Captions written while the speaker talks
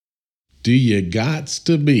Do you gots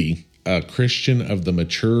to be a Christian of the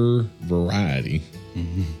mature variety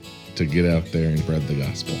to get out there and spread the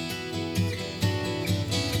gospel?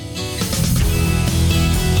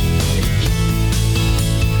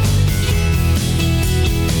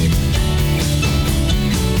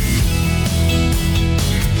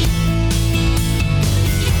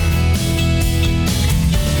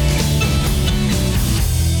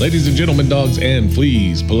 Ladies and gentlemen, dogs and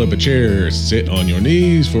fleas, pull up a chair, sit on your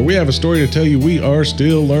knees, for we have a story to tell you we are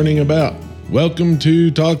still learning about. Welcome to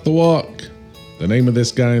Talk the Walk. The name of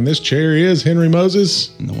this guy in this chair is Henry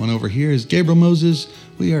Moses. And the one over here is Gabriel Moses.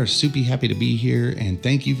 We are super happy to be here, and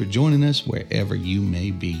thank you for joining us wherever you may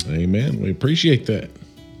be. Amen. We appreciate that.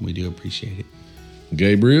 We do appreciate it.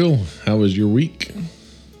 Gabriel, how was your week?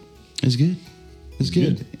 It's good. It's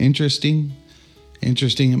good. Interesting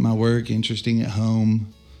at my work, interesting at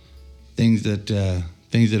home. Things that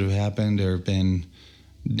have happened or have been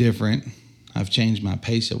different. I've changed my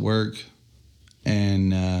pace at work,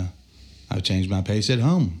 and I've changed my pace at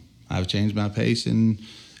home. I've changed my pace in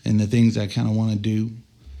the things I kind of want to do.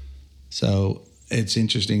 So it's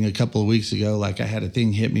interesting. A couple of weeks ago, I had a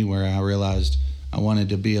thing hit me where I realized I wanted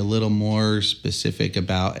to be a little more specific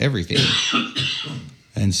about everything.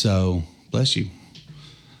 And so, bless you.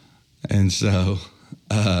 And so,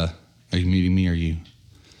 are you meeting me or you?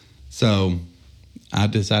 So I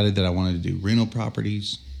decided that I wanted to do rental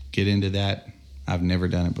properties, get into that. I've never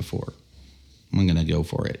done it before. I'm going to go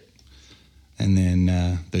for it. And then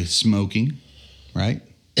the smoking, right?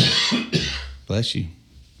 Bless you.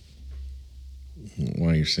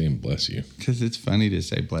 Why are you saying bless you? Because it's funny to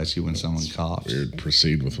say bless you when someone coughs. Weird.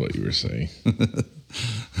 Proceed with what you were saying.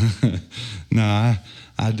 No,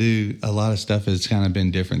 I do. A lot of stuff has kind of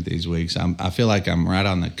been different these weeks. I feel like I'm right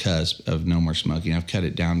on the cusp of no more smoking. I've cut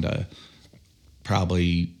it down to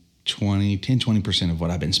probably 20% of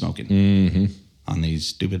what I've been smoking on these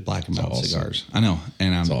stupid black and mild cigars. I know.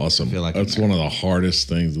 And It's awesome. I feel like that's one of the hardest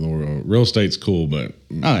things in the world. Real estate's cool, but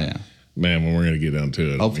oh yeah, man, when we're going to get down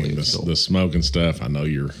to it, hopefully the smoking stuff, I know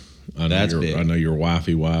your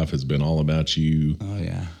wifey wife has been all about you. Oh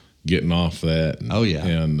yeah. Getting off that. Oh yeah.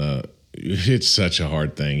 And it's such a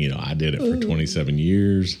hard thing. I did it for 27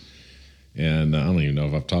 years, and I don't even know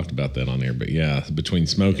if I've talked about that on there, but yeah, between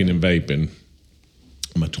smoking and vaping,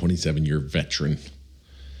 I'm a 27-year veteran.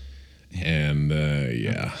 And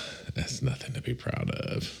that's nothing to be proud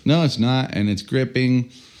of. No, it's not, and it's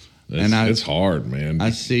gripping. It's hard, man.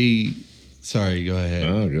 Sorry, go ahead.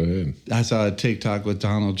 Oh, go ahead. I saw a TikTok with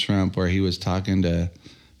Donald Trump where he was talking to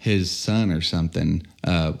his son or something.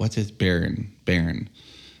 What's his Barron?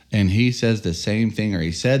 And he says the same thing, or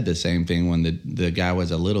he said the same thing when the guy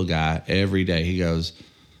was a little guy. Every day he goes,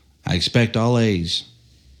 "I expect all A's,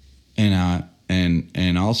 and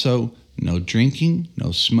also no drinking,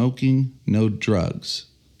 no smoking, no drugs."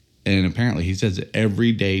 And apparently he says it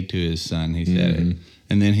every day to his son. He said it.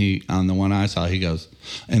 And then on the one I saw, he goes,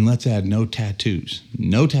 "And let's add no tattoos.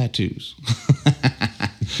 No tattoos."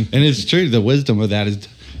 And it's true. The wisdom of that is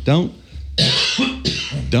don't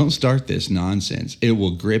start this nonsense. It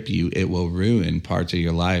will grip you. It will ruin parts of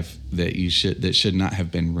your life that should not have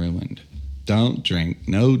been ruined. Don't drink.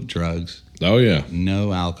 No drugs. Oh yeah.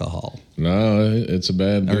 No alcohol. No, it's a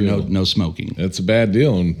bad deal. Or no smoking. It's a bad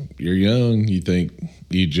deal. And you're young. You think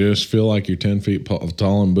you just feel like you're 10 feet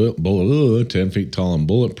tall and 10 feet tall and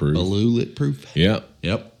bulletproof. Bulletproof. Yep.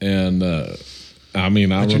 And I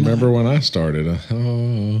remember when I started.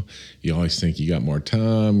 You always think you got more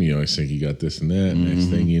time. You always think you got this and that. Next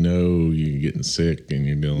thing you know, you're getting sick and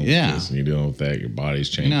you're dealing with this and you're dealing with that. Your body's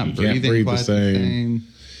changing. You're not you can't breathe the same.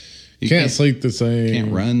 You can't sleep the same.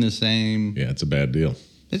 Can't run the same. Yeah, it's a bad deal.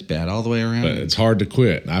 It's bad all the way around. But it's hard to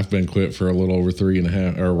quit. I've been quit for a little over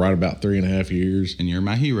 3.5 years. And you're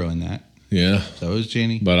my hero in that. Yeah. So is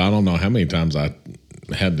Jenny. But I don't know how many times I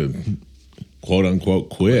had to quote unquote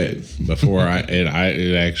quit before it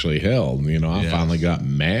actually held. I finally got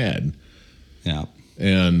mad. Yeah.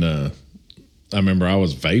 And I remember I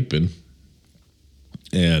was vaping,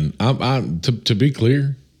 and to be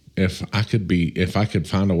clear, if I could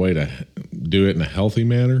find a way to do it in a healthy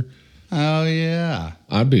manner. Oh yeah.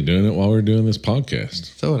 I'd be doing it while we were doing this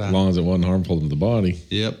podcast. So would I. As long as it wasn't harmful to the body.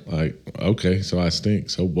 Yep. Okay, so I stink.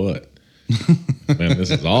 So what? Man,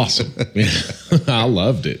 this is awesome. I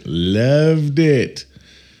loved it.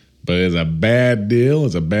 But it's a bad deal.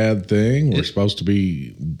 It's a bad thing. We're supposed to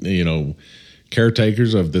be,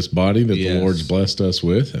 caretakers of this body that the Lord's blessed us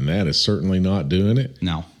with, and that is certainly not doing it.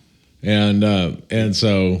 No. And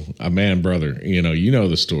so, man, brother, you know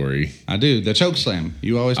the story. I do. The choke slam.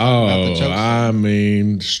 You always talk about the choke slam. I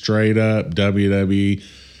mean, straight up WWE.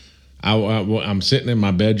 I'm sitting in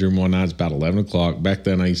my bedroom one night. It's about 11 o'clock. Back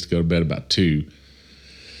then, I used to go to bed about 2.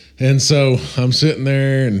 And so I'm sitting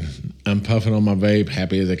there and I'm puffing on my vape,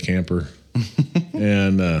 happy as a camper.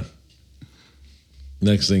 And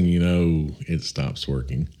next thing you know, it stops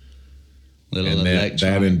working. Little and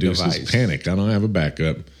that induces device. panic. I don't have a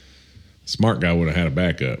backup. Smart guy would have had a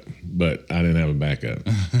backup, but I didn't have a backup.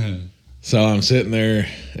 So I'm sitting there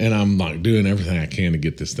and I'm like doing everything I can to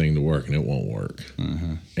get this thing to work, and it won't work.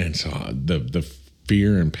 And so the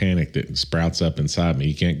fear and panic that sprouts up inside me.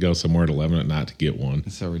 You can't go somewhere at 11 at night to get one.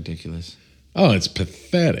 It's so ridiculous. Oh, it's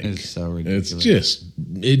pathetic. It's so ridiculous.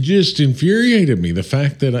 It just infuriated me. The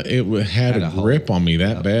fact that it had a grip on me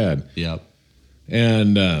that bad. Yep.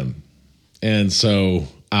 And so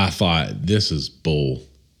I thought, this is bull.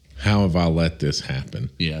 How have I let this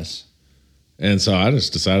happen? Yes. And so I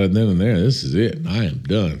just decided then and there, this is it. I am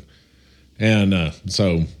done. And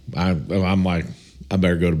so I'm like, I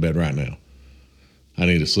better go to bed right now. I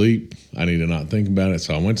need to sleep. I need to not think about it.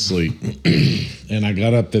 So I went to sleep. And I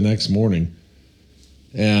got up the next morning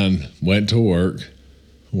and went to work,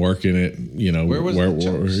 working at, where we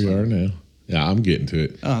are now. Yeah, I'm getting to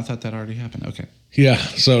it. Oh, I thought that already happened. Okay. Yeah,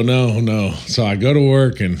 so no. So I go to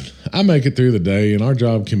work and I make it through the day, and our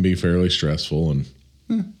job can be fairly stressful.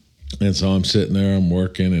 And so I'm sitting there, I'm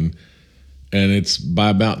working, and it's by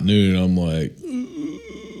about noon, I'm like,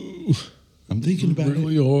 ooh, I'm thinking about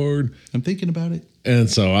really hard. I'm thinking about it. And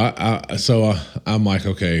so I'm like,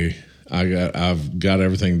 okay, I've got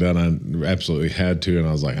everything done. I absolutely had to, and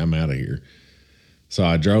I was like, I'm out of here. So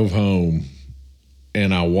I drove home.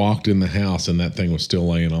 And I walked in the house, and that thing was still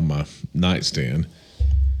laying on my nightstand.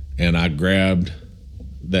 And I grabbed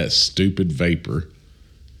that stupid vapor,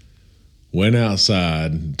 went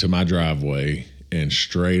outside to my driveway, and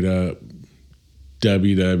straight up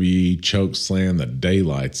WWE choke slammed the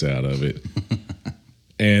daylights out of it.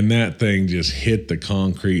 And that thing just hit the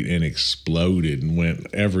concrete and exploded and went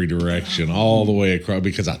every direction all the way across,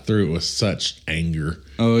 because I threw it with such anger.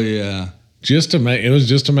 Oh, yeah. It was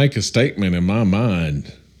just to make a statement in my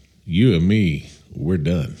mind. You and me, we're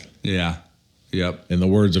done. Yeah. Yep. In the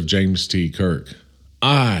words of James T. Kirk,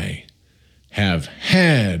 I have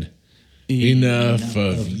had enough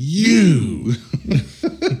of you.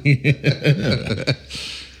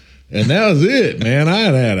 And that was it, man. I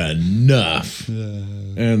had enough.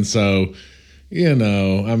 And so,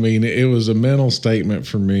 it was a mental statement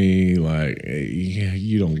for me, like, yeah,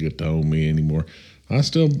 you don't get to own me anymore. I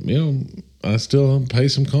still pay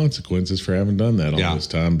some consequences for having done that all this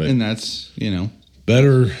time. But and that's,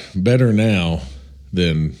 better now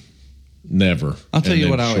than never. I'll tell you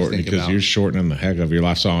what I always think because about. you're shortening the heck of your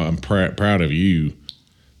life. So I'm proud of you.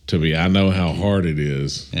 I know how hard it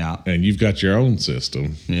is. Yeah. And you've got your own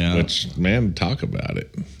system. Yeah. Which, man, talk about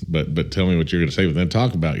it. But tell me what you're going to say. But then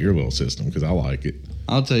talk about your little system, because I like it.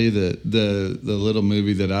 I'll tell you the little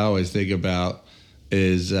movie that I always think about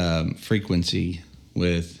is Frequency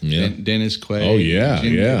with Dennis Quaid. Oh, yeah.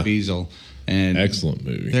 Jim Yeah. Caviezel. And excellent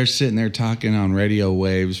movie. They're sitting there talking on radio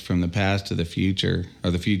waves from the past to the future,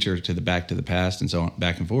 or the future to the back to the past, and so on,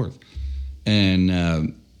 back and forth.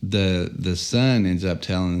 And the son ends up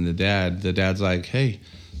telling the dad. The dad's like, "Hey,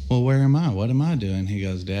 well, where am I? What am I doing?" He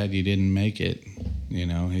goes, "Dad, you didn't make it."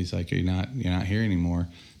 He's like, "You're not here anymore."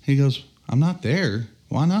 He goes, "I'm not there.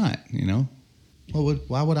 Why not?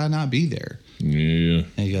 Why would I not be there?" Yeah.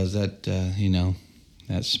 And he goes,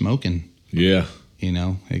 that's smoking. Yeah.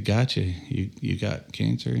 It got you. You got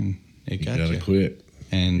cancer, and it got you. You gotta quit.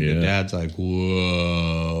 And the dad's like,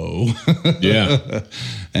 whoa. Yeah.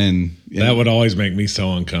 And that would always make me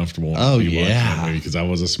so uncomfortable. Oh, yeah. Because I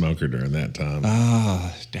was a smoker during that time.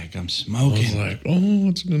 Dang, I'm smoking. I was like, oh,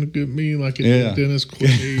 it's going to get me like it did Dennis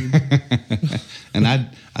Quaid. And I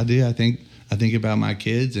do. I think about my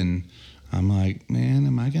kids, and I'm like, man,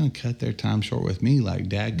 am I going to cut their time short with me like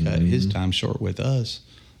Dad cut his time short with us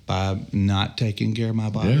by not taking care of my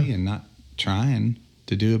body and not trying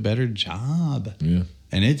to do a better job? Yeah.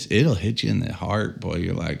 And it'll hit you in the heart, boy.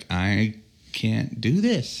 You're like, I can't do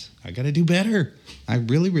this. I got to do better. I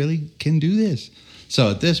really, really can do this.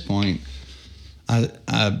 So at this point, I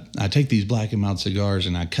take these Black & Mild cigars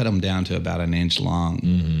and I cut them down to about an inch long,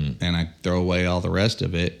 and I throw away all the rest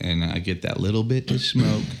of it, and I get that little bit to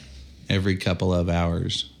smoke every couple of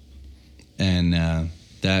hours. And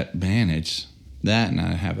it's that, and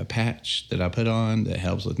I have a patch that I put on that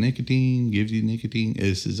helps with nicotine, gives you nicotine.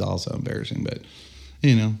 This is also embarrassing, but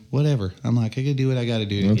whatever. I'm like, I gotta do what I gotta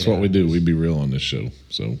do. That's what we do. We be real on this show,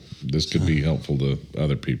 so this could be helpful to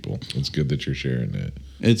other people. It's good that you're sharing that.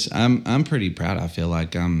 I'm pretty proud. I feel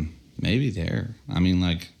like I'm maybe there. I mean,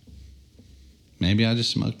 like, Maybe I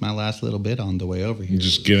just smoked my last little bit on the way over here. You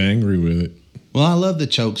just get angry with it. Well, I love the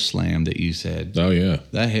choke slam that you said. Oh, yeah.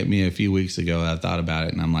 That hit me a few weeks ago. I thought about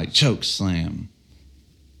it, and I'm like, choke slam.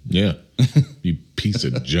 Yeah. You piece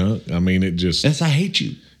of junk. I mean, it just... Yes, I hate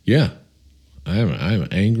you. Yeah. I'm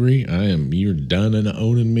angry. You're done and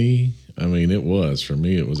owning me. I mean, it was. For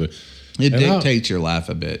me, it was It dictates your life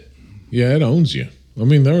a bit. Yeah, it owns you. I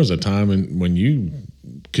mean, there was a time when you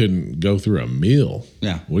couldn't go through a meal.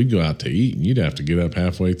 Yeah. We'd go out to eat, and you'd have to get up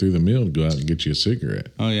halfway through the meal to go out and get you a cigarette.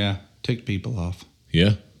 Oh, yeah. Ticked people off.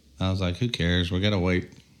 Yeah. I was like, who cares? We got to wait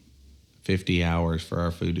 50 hours for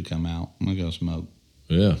our food to come out. I'm going to go smoke.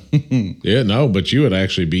 Yeah. Yeah, no, but you would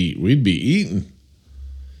actually we'd be eating.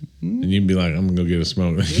 And you'd be like, I'm going to go get a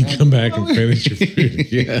smoke. And you come back and finish your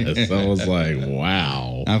food. Yes. I was like,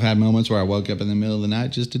 wow. I've had moments where I woke up in the middle of the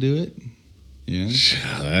night just to do it. Yeah.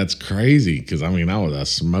 That's crazy. Because, I mean, I was a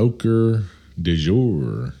smoker du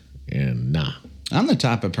jour. And nah. I'm the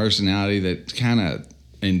type of personality that kind of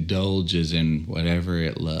indulges in whatever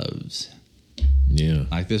it loves. Yeah.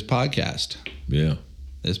 Like this podcast. Yeah.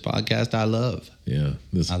 This podcast I love. Yeah.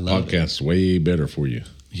 This I love podcast's way better for you.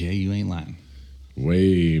 Yeah, you ain't lying.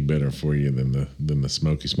 Way better for you than the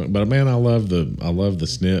smoky smoke. But man, I love the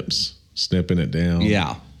snips, snipping it down.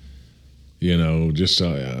 Yeah. You know, just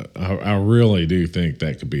I really do think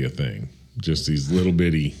that could be a thing. Just these little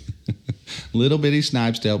bitty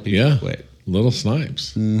snipes to help people quit. Little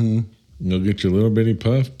snipes. Mm-hmm. Go get your little bitty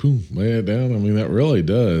puff, boom, lay it down. I mean, that really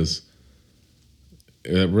does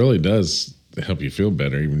help you feel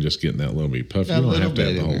better, even just getting that little bitty puff. You don't have to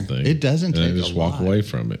have the whole thing. It doesn't take a lot. Just walk away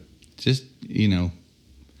from it. Just,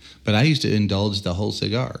 but I used to indulge the whole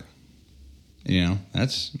cigar.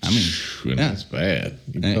 That's bad.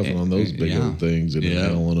 You're puffing on those big old things and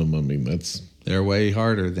inhaling them. I mean, they're way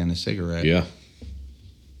harder than a cigarette. Yeah.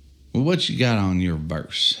 Well, what you got on your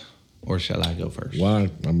verse? Or shall I go first? Why,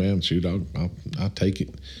 my man, shoot, I'll take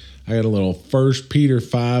it. I got a little 1 Peter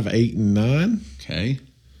 5, 8, and 9. Okay.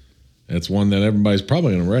 That's one that everybody's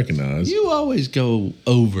probably going to recognize. You always go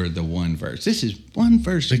over the one verse. This is one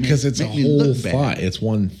verse. Because it's a whole thought. It's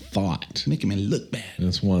one thought. Making me look bad.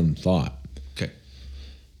 It's one thought. Okay.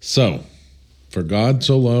 So, for God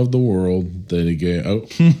so loved the world that he gave... Oh.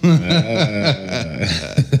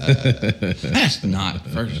 That's not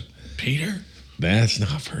 1 Peter. That's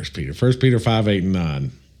not 1 Peter. 1 Peter 5, 8, and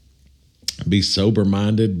 9. Be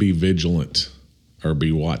sober-minded, be vigilant, or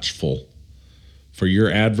be watchful. For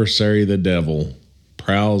your adversary, the devil,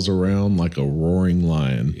 prowls around like a roaring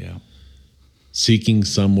lion, seeking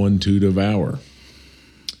someone to devour.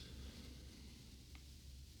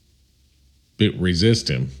 But resist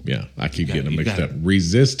him. Yeah, I keep getting them mixed up.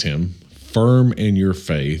 Resist him, firm in your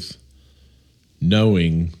faith,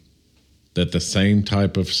 knowing that the same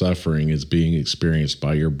type of suffering is being experienced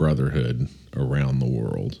by your brotherhood around the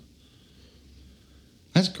world.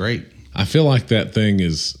 That's great. I feel like that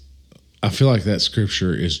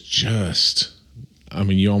scripture is just, I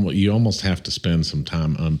mean, you almost have to spend some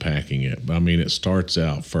time unpacking it. But I mean, it starts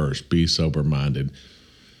out first, be sober-minded,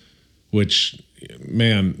 which,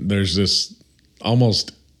 man, there's this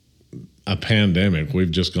almost a pandemic.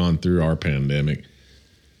 We've just gone through our pandemic.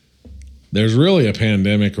 There's really a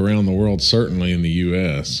pandemic around the world, certainly in the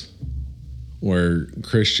U.S., where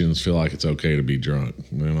Christians feel like it's okay to be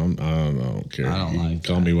drunk. Man, I don't care. I don't like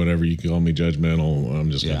call me whatever. You can call me judgmental.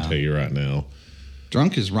 I'm just going to tell you right now.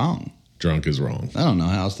 Drunk is wrong. Drunk is wrong. I don't know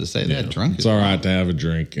how else to say that. Drunk it's is all wrong. right to have a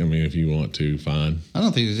drink. I mean, if you want to, fine. I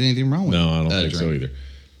don't think there's anything wrong with No, I don't think so either.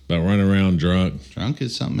 But running around drunk. Drunk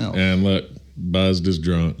is something else. And look, buzzed is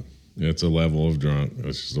drunk. It's a level of drunk.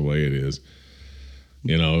 That's just the way it is.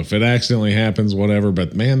 If it accidentally happens, whatever.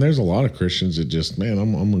 But man, there's a lot of Christians that just, man,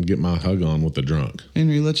 I'm going to get my hug on with the drunk.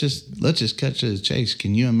 Henry, let's just cut to the chase.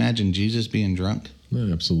 Can you imagine Jesus being drunk?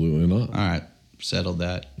 No, absolutely not. All right, settled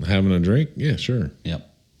that. Having a drink, yeah, sure.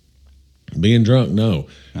 Yep. Being drunk, no.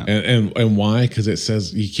 And why? Because it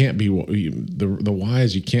says you can't be. The why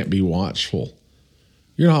is you can't be watchful.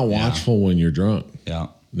 You're not watchful when you're drunk. Yeah.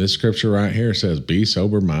 This scripture right here says, "Be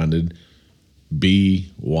sober-minded,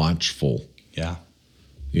 be watchful." Yeah.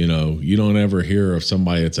 You don't ever hear of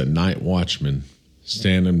somebody that's a night watchman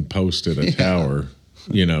standing post at a tower,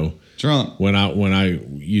 Drunk. When I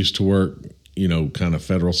used to work, kind of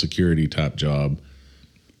federal security type job,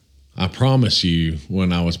 I promise you,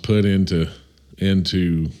 when I was put into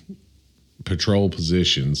patrol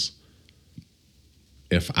positions,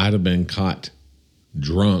 if I'd have been caught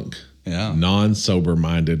drunk,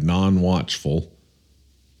 non-sober-minded, non-watchful,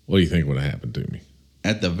 what do you think would have happened to me?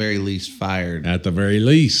 At the very least, fired. At the very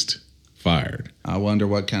least, fired. I wonder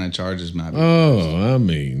what kind of charges might be. Oh, I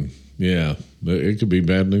mean, yeah. It could be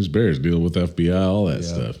bad news bears dealing with FBI, all that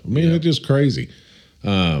stuff. I mean, it's just crazy.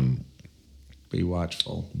 Be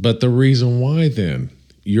watchful. But the reason why then,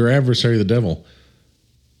 your adversary, the devil,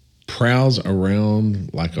 prowls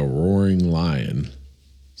around like a roaring lion,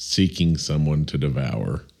 seeking someone to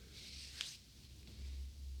devour.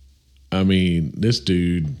 I mean, this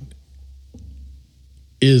dude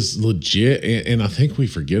is legit, and I think we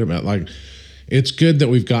forget about, like, it's good that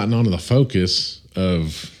we've gotten onto the focus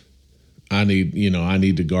of I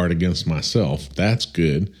need to guard against myself. That's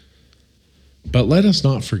good. But let us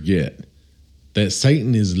not forget that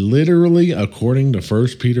Satan is literally, according to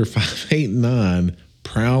 1 Peter 5:8-9,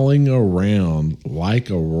 prowling around like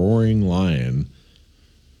a roaring lion,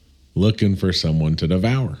 looking for someone to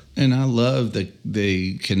devour. And I love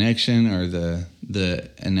the connection or the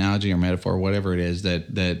analogy or metaphor, whatever it is,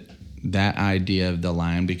 that idea of the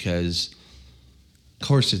lion, because of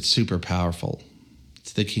course it's super powerful.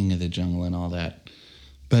 It's the king of the jungle and all that.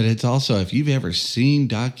 But it's also, if you've ever seen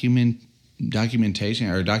documentation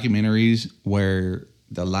or documentaries where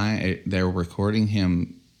the lion, they're recording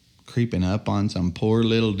him creeping up on some poor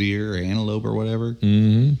little deer or antelope or whatever.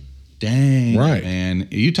 Mm-hmm. Dang, right. Man,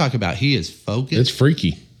 you talk about he is focused. It's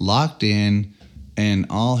freaky. Locked in, and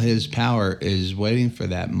all his power is waiting for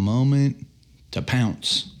that moment to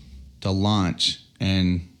pounce, to launch,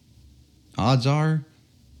 and odds are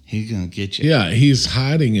he's gonna get you. Yeah, he's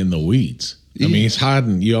hiding in the weeds. I mean, he's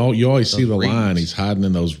hiding. You always see the reeds. lion. He's hiding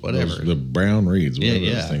in those the brown reeds, whatever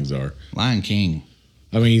those things are. Lion King.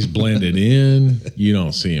 I mean, he's blended in. You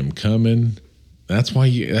don't see him coming. That's why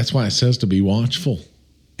it says to be watchful.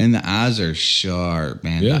 And the eyes are sharp,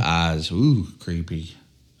 man. Yeah. The eyes, ooh, creepy.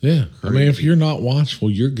 Yeah. I mean, if you're not watchful,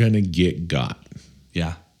 you're going to get got.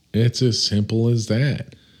 Yeah. It's as simple as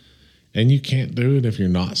that. And you can't do it if you're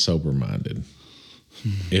not sober-minded,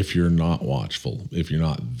 if you're not watchful, if you're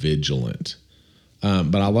not vigilant.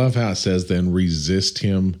 But I love how it says then resist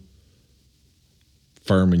him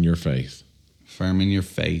firm in your faith. Firm in your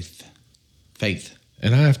faith. Faith.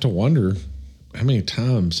 And I have to wonder how many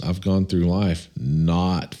times I've gone through life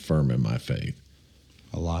not firm in my faith.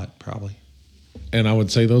 A lot, probably. And I would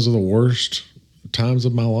say those are the worst times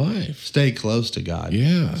of my life. Stay close to God.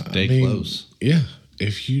 Yeah. Stay close. Yeah.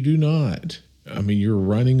 If you do not, I mean, you're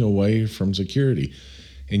running away from security.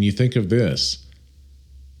 And you think of this.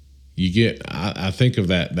 I think of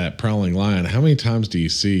that prowling lion. How many times do you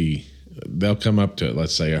see they'll come up to,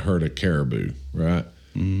 let's say, a herd of caribou, right?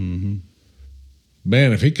 Mm-hmm.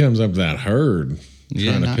 Man, if he comes up to that herd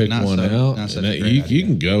trying to pick one out, you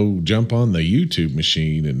can go jump on the YouTube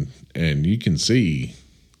machine and you can see.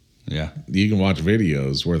 Yeah. You can watch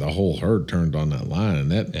videos where the whole herd turned on that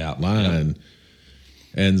lion, and that lion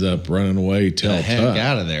ends up running away tail the heck tuck.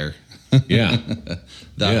 out of there. Yeah.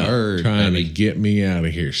 The herd. Trying to get me out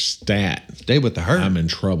of here. Stat. Stay with the herd. I'm in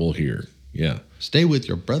trouble here. Yeah. Stay with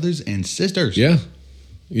your brothers and sisters. Yeah.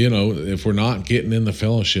 You know, if we're not getting in the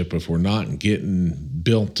fellowship, if we're not getting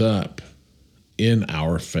built up in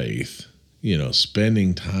our faith,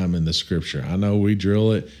 spending time in the scripture. I know we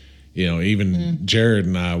drill it. Even Jared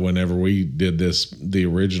and I, whenever we did the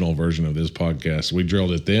original version of this podcast, we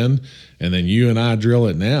drilled it then, and then you and I drill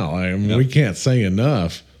it now. I mean, we can't say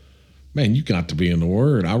enough. Man, you got to be in the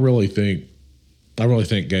Word. I really think,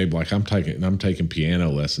 Gabe, like I'm taking piano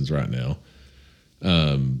lessons right now.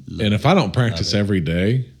 And if I don't practice every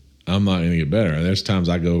day, I'm not going to get better. And there's times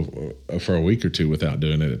I go for a week or two without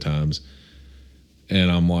doing it at times,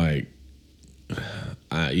 and I'm like,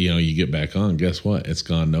 you get back on. Guess what? It's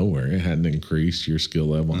gone nowhere. It hadn't increased. Your skill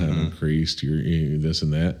level hadn't increased. Your this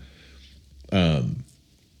and that.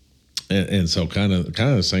 And so kind of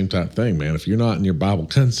the same type thing, man. If you're not in your Bible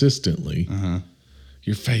consistently,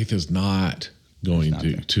 your faith is not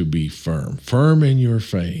going to be firm in your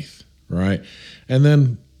faith, right? And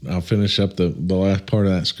then I'll finish up the last part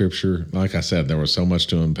of that scripture. Like I said, there was so much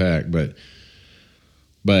to unpack, but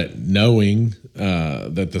knowing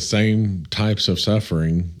that the same types of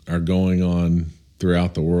suffering are going on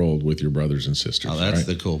throughout the world with your brothers and sisters. Oh, that's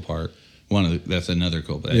the cool part. That's another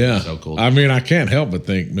cool part. Yeah. So cool. I mean, I can't help but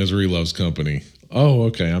think misery loves company. Oh,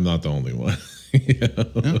 okay. I'm not the only one.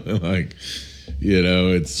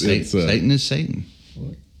 Satan is Satan.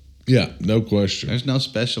 Yeah, no question. There's no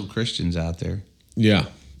special Christians out there. Yeah.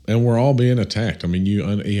 And we're all being attacked. I mean,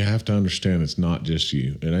 you have to understand it's not just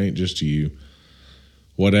you. It ain't just you.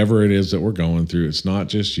 Whatever it is that we're going through, it's not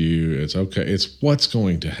just you. It's okay. It's what's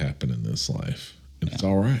going to happen in this life. And it's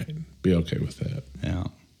all right. Be okay with that. Yeah.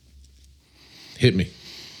 Hit me.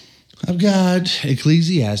 I've got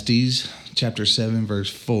Ecclesiastes chapter 7,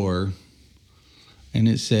 verse 4. And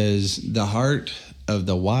it says, the heart of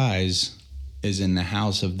the wise is in the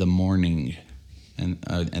house of the mourning, and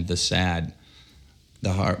the sad.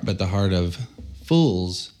 But the heart of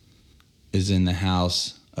fools is in the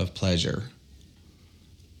house of pleasure.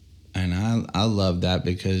 And I love that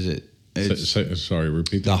because sorry,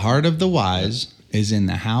 repeat that. The heart of the wise is in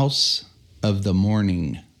the house of the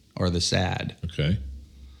mourning or the sad. Okay.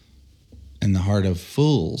 And the heart of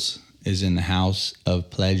fools is in the house of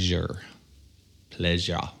pleasure.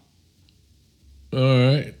 Pleasure. All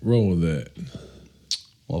right, roll with that.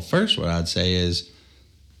 Well, first, what I'd say is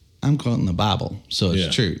I'm quoting the Bible, so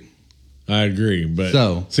it's true. I agree, but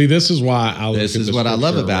so see, this is why I. This is what I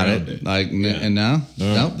love about it. Like, and no,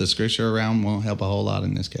 Uh-huh. the scripture around won't help a whole lot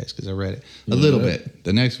in this case because I read it a little bit.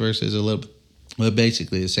 The next verse is a little, but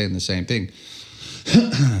basically it's saying the same thing.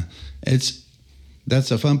 That's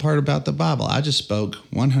the fun part about the Bible. I just spoke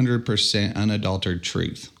 100% unadulterated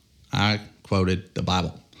truth. I quoted the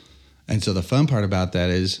Bible, and so the fun part about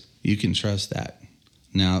that is you can trust that.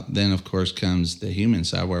 Now, then of course comes the human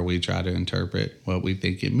side where we try to interpret what we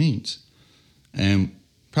think it means. And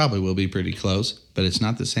probably will be pretty close, but it's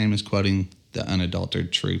not the same as quoting the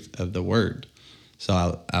unadulterated truth of the word.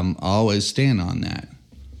 So I'm always stand on that.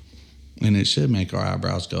 And it should make our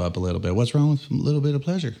eyebrows go up a little bit. What's wrong with a little bit of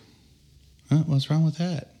pleasure? Huh? What's wrong with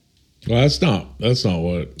that? Well, that's not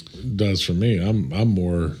what it does for me. I'm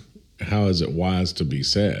more, how is it wise to be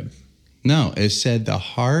sad? No, it said the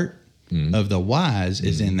heart of the wise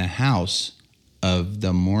is in the house of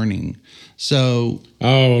the mourning. So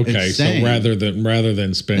okay. saying, so rather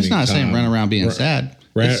than spending, it's not time, saying run around being sad.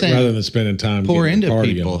 It's saying rather than spending time, pour getting into a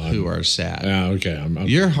party people on. who are sad. Okay.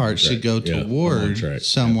 Your heart should go I'm on toward track.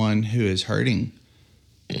 someone who is hurting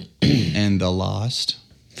and the lost.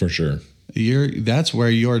 For sure. That's where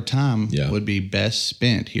your time Yeah. would be best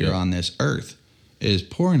spent here on this earth, is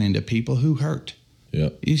pouring into people who hurt.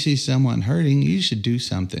 Yep. You see someone hurting, you should do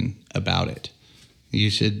something about it. You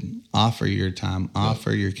should offer your time,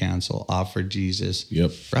 offer your counsel, offer Jesus.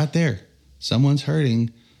 Yep. Right there. Someone's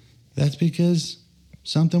hurting. That's because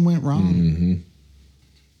something went wrong. Mm-hmm.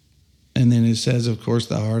 And then it says, of course,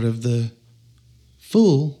 the heart of the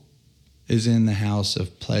fool is in the house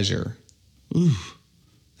of pleasure. Ooh,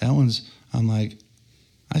 I'm like,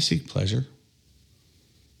 I seek pleasure.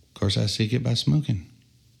 Of course, I seek it by smoking.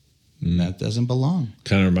 That doesn't belong.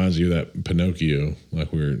 Kind of reminds you of that Pinocchio,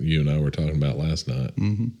 like you and I were talking about last night.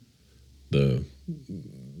 Mm-hmm.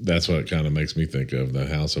 That's what it kind of makes me think of, the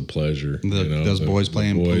house of pleasure. Those boys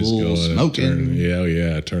playing pool, smoking. Turning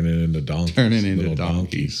into donkeys. Turning into little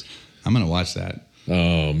donkeys. I'm going to watch that.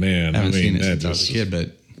 Oh, man. I haven't seen it since I was a kid,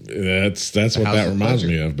 but that's what that reminds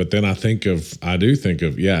me of. But then I do think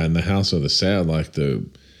of, in the house of the sad, like you're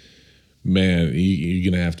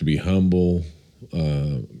going to have to be humble.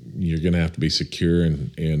 You're going to have to be secure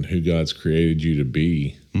in who God's created you to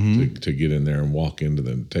be, to get in there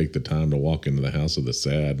and take the time to walk into the house of the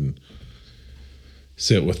sad and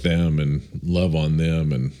sit with them and love on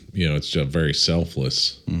them. And, it's just a very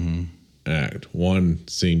selfless act. One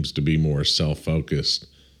seems to be more self-focused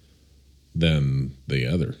than the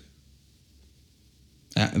other.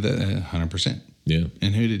 100%. Yeah.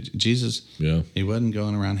 And who did Jesus? Yeah. He wasn't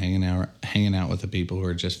going around hanging out with the people who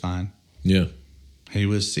are just fine. Yeah. He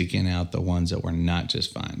was seeking out the ones that were not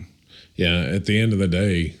just fine. Yeah. At the end of the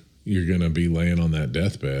day, you're going to be laying on that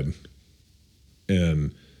deathbed,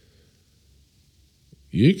 and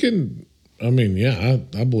you can, I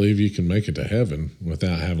believe you can make it to heaven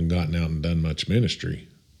without having gotten out and done much ministry.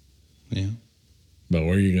 Yeah. But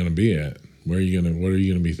where are you going to be at? What are you going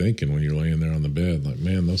to be thinking when you're laying there on the bed? Like,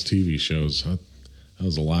 man, those TV shows, that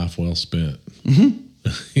was a life well spent.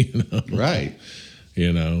 Mm-hmm. Right.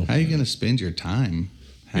 How are you going to spend your time?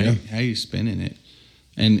 How are you spending it?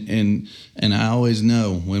 And I always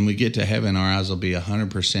know when we get to heaven, our eyes will be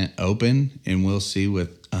 100% open, and we'll see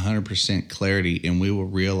with 100% clarity, and we will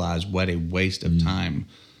realize what a waste of time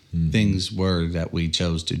things were that we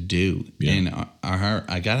chose to do. Yeah. And our heart,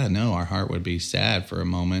 I gotta know, our heart would be sad for a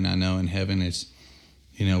moment. I know in heaven it's,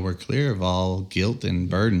 we're clear of all guilt and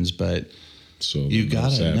burdens, but so you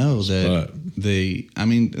gotta know that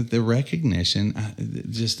the recognition,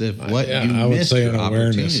 just of what you missed your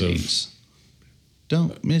opportunities.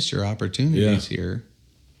 Don't miss your opportunities here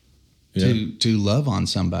to love on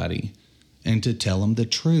somebody and to tell them the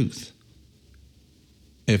truth.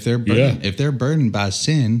 If they're burdened by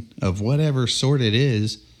sin of whatever sort it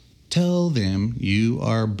is, tell them you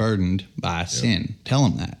are burdened by sin. Tell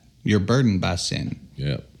them that you're burdened by sin.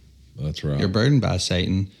 Yep, that's right. You're burdened by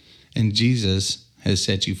Satan, and Jesus has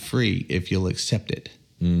set you free if you'll accept it.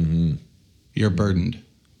 Mm-hmm. You're burdened.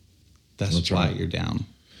 That's why you're down.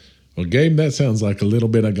 Well, Gabe, that sounds like a little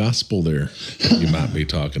bit of gospel there you might be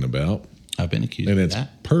talking about. I've been accused of that. And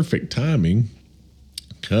it's perfect timing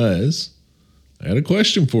Because I had a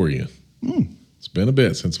question for you. It's been a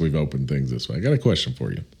bit since we've opened things this way. I got a question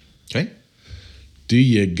for you. Okay. Do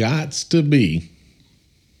you gots to be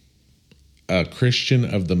a Christian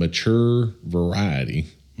of the mature variety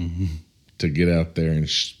to get out there and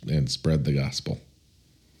spread the gospel?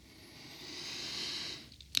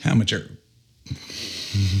 How mature?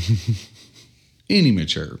 Any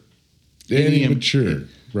mature. Any mature,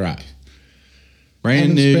 right.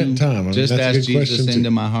 Brand new. Spent time. I mean, just that's a ask good question Jesus too.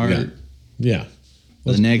 into my heart. Yeah.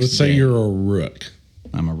 Let's say day. you're a rook.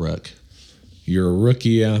 I'm a rook. You're a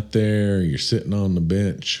rookie out there. You're sitting on the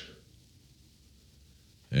bench.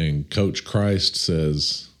 And Coach Christ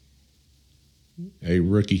says, hey,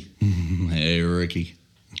 rookie, Hey, rookie.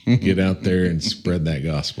 get out there and spread that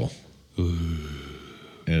gospel. And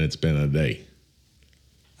it's been a day.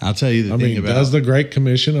 I'll tell you the thing about... does the Great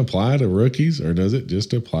Commission apply to rookies, or does it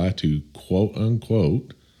just apply to quote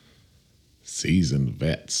unquote seasoned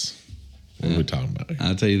vets? What are we talking about here?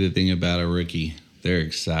 I'll tell you the thing about a rookie. They're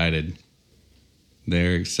excited.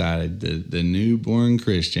 They're excited. The newborn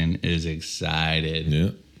Christian is excited. Yeah.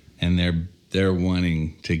 And they're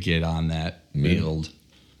wanting to get on that field,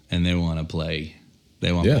 and they want to play.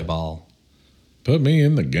 They want to play ball. Put me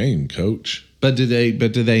in the game, coach. But do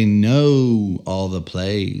they know all the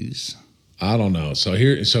plays? I don't know. So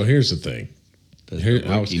here's the thing. Here,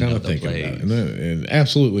 I was kind of thinking about it, and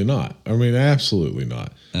absolutely not. I mean, absolutely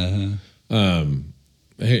not. And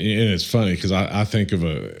it's funny because I think of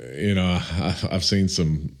I've seen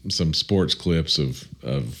some sports clips of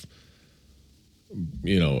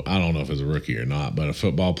I don't know if it's a rookie or not, but a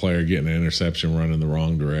football player getting an interception running the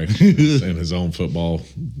wrong direction and his own football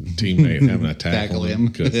teammate having to tackle him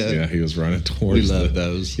because he was running towards. We love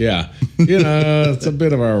those. Yeah, it's a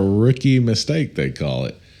bit of a rookie mistake, they call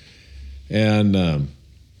it, and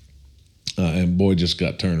boy just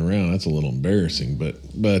got turned around. That's a little embarrassing,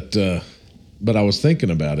 but I was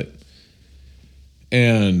thinking about it,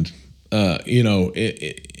 and in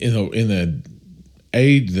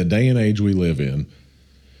the day and age we live in,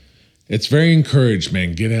 it's very encouraged,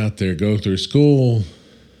 man. Get out there, go through school,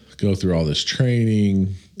 go through all this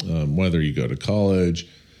training, whether you go to college,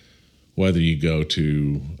 whether you go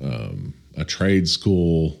to a trade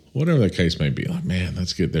school, whatever the case may be. Like, man,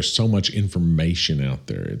 that's good. There's so much information out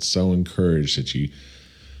there. It's so encouraged that you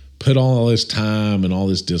put all this time and all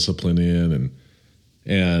this discipline in,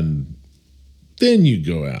 and then you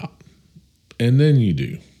go out, and then you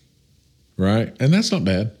do. Right? And that's not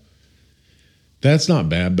bad. That's not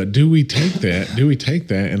bad. But do we take that?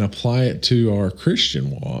 And apply it to our Christian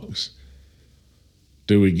walks?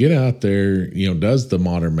 Do we get out there? Does the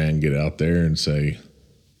modern man get out there and say,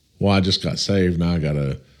 well, I just got saved. Now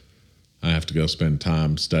I have to go spend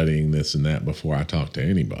time studying this and that before I talk to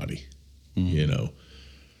anybody.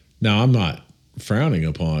 Now I'm not frowning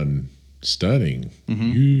upon studying.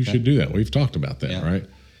 You should do that. We've talked about that, right?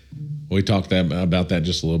 We talked about that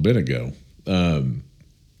just a little bit ago.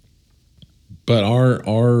 But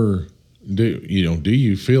do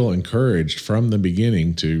you feel encouraged from the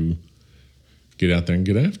beginning to get out there and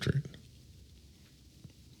get after it?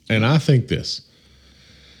 And I think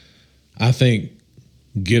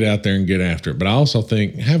get out there and get after it. But I also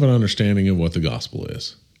think have an understanding of what the gospel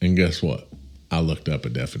is. And guess what? I looked up a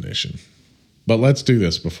definition. But let's do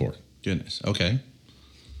this before. Goodness. Okay.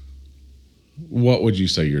 What would you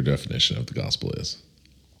say your definition of the gospel is?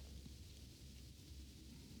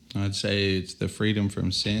 I'd say it's the freedom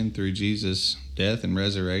from sin through Jesus' death and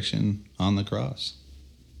resurrection on the cross.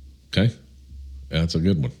 Okay, that's a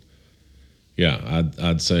good one. Yeah,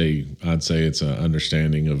 I'd say it's an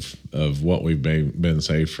understanding of what we've been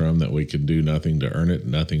saved from, that we can do nothing to earn it,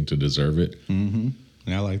 nothing to deserve it. Mm-hmm.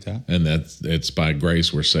 Yeah, I like that. And it's by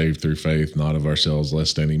grace we're saved through faith, not of ourselves,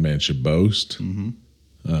 lest any man should boast. Mm-hmm.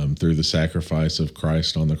 Through the sacrifice of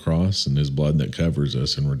Christ on the cross and His blood that covers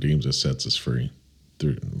us and redeems us, sets us free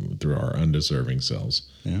through our undeserving selves.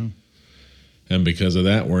 Yeah. And because of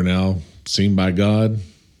that, we're now seen by God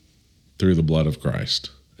through the blood of Christ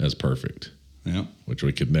as perfect. Yeah. Which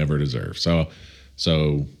we could never deserve. So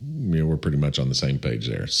we're pretty much on the same page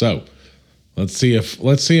there. So let's see if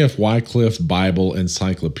Wycliffe Bible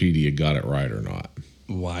Encyclopedia got it right or not.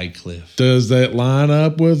 Wycliffe. Does that line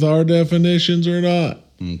up with our definitions or not?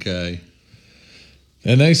 Okay.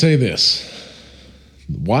 And they say this.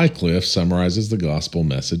 Wycliffe summarizes the gospel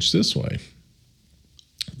message this way.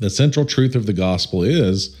 The central truth of the gospel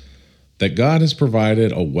is that God has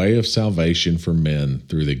provided a way of salvation for men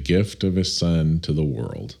through the gift of His Son to the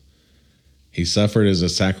world. He suffered as a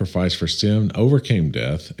sacrifice for sin, overcame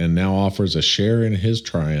death, and now offers a share in His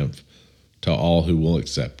triumph to all who will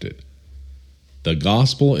accept it. The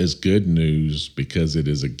gospel is good news because it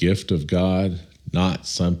is a gift of God, not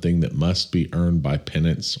something that must be earned by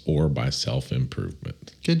penance or by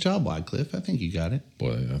self-improvement. Good job, Wycliffe. I think you got it.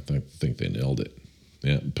 Boy, I think they nailed it.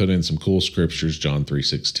 Yeah, put in some cool scriptures, John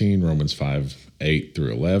 3:16, Romans 5:8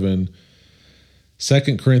 through 11,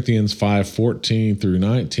 2 Corinthians 5:14 through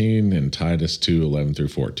 19, and Titus 2:11 through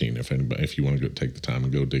 14. If you want to go take the time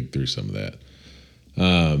and go dig through some of that.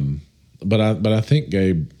 But I think,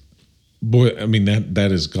 Gabe, boy, I mean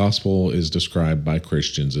that is gospel is described by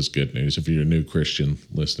Christians as good news. If you're a new Christian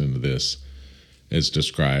listening to this, it's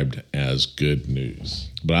described as good news.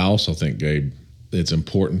 But I also think, Gabe, it's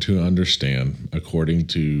important to understand, according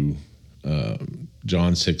to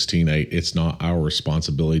John 16:8, it's not our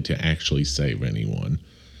responsibility to actually save anyone.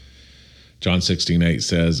 John 16:8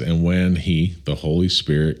 says, and when he, the Holy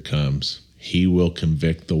Spirit, comes, he will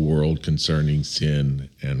convict the world concerning sin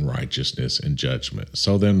and righteousness and judgment.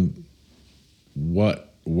 So then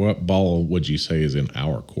what ball would you say is in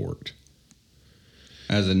our court?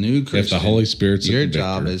 As a new Christian, If the Holy Spirit's a your convictor,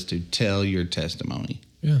 job is to tell your testimony.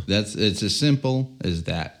 Yeah. It's as simple as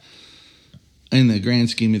that. In the grand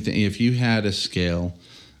scheme of things, if you had a scale,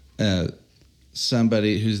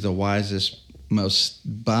 somebody who's the wisest,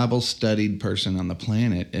 most Bible-studied person on the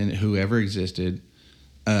planet and who ever existed,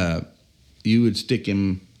 you would stick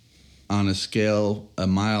him on a scale a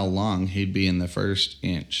mile long, he'd be in the first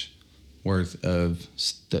inch worth of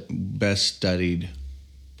best studied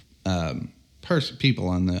people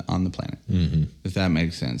on the planet. Mm-hmm. If that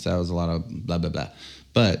makes sense. That was a lot of blah blah blah.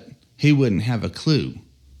 But he wouldn't have a clue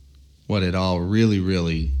what it all really,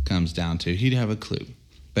 really comes down to. He'd have a clue,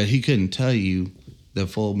 but he couldn't tell you the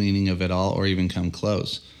full meaning of it all or even come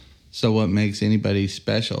close. So what makes anybody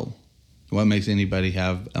special? What makes anybody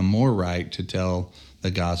have a more right to tell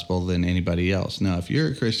the gospel than anybody else? Now, if you're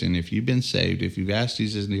a Christian, if you've been saved, if you've asked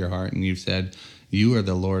Jesus into your heart and you've said, you are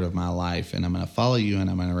the Lord of my life, and I'm going to follow you, and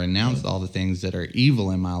I'm going to renounce all the things that are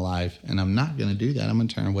evil in my life, and I'm not going to do that. I'm going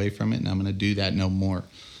to turn away from it, and I'm going to do that no more.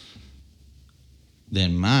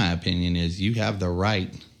 Then my opinion is you have the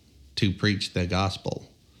right to preach the gospel.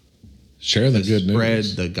 Share the good news. Spread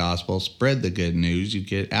the gospel, spread the good news. You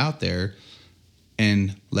get out there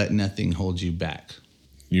and let nothing hold you back.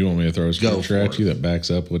 You want me to throw a scripture at you that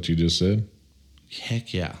backs up what you just said?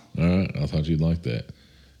 Heck yeah. All right. I thought you'd like that.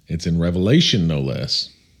 It's in Revelation, no less.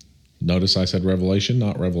 Notice I said Revelation,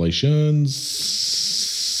 not Revelations.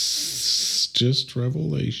 Just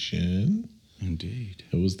Revelation. Indeed.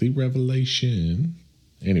 It was the Revelation.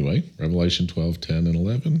 Anyway, Revelation 12:10 and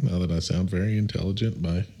 11. Now that I sound very intelligent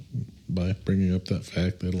by bringing up that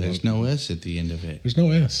fact. There's no S at the end of it. There's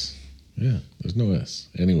no S. Yeah, there's no S.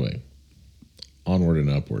 Anyway, onward and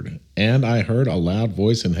upward. And I heard a loud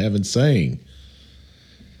voice in heaven saying,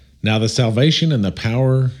 now the salvation and the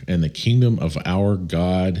power and the kingdom of our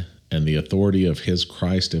God and the authority of his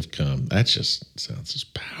Christ have come. That just sounds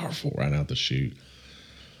just powerful right out the chute.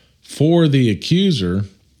 For the accuser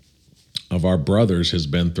of our brothers has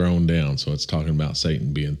been thrown down. So it's talking about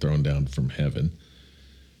Satan being thrown down from heaven,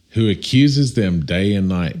 who accuses them day and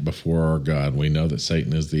night before our God. We know that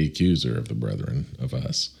Satan is the accuser of the brethren, of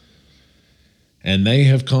us. And they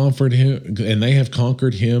have conquered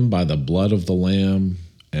him by the blood of the Lamb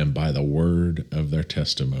and by the word of their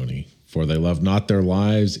testimony. For they love not their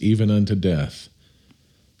lives even unto death.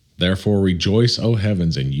 Therefore rejoice, O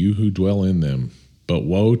heavens, and you who dwell in them. But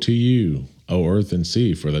woe to you, O earth and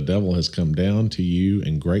sea, for the devil has come down to you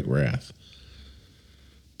in great wrath,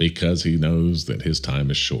 because he knows that his time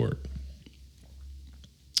is short.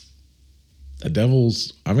 The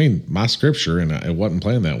devil's, my scripture, and it wasn't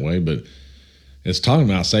planned that way, but it's talking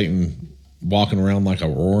about Satan walking around like a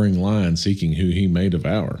roaring lion seeking who he may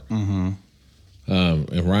devour. Mm-hmm.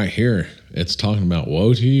 And right here, it's talking about,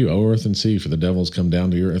 woe to you, O earth and sea, for the devil has come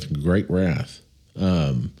down to your earth in great wrath.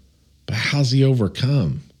 But how's he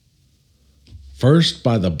overcome? First,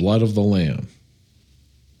 by the blood of the Lamb,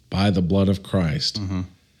 by the blood of Christ. Mm-hmm.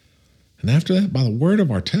 And after that, by the word of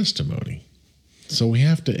our testimony. So we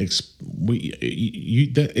have to,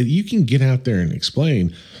 you can get out there and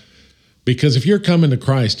explain, because if you're coming to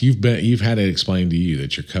Christ, you've had it explained to you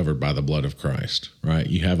that you're covered by the blood of Christ, right?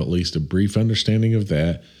 You have at least a brief understanding of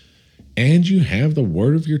that, and you have the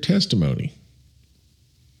word of your testimony.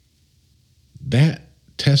 That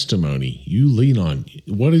testimony you lean on.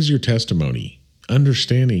 What is your testimony?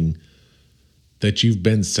 Understanding that you've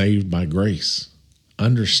been saved by grace.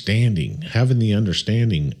 Having the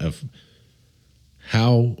understanding of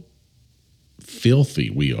how filthy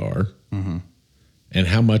we are, mm-hmm, and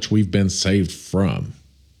how much we've been saved from.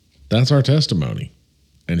 That's our testimony.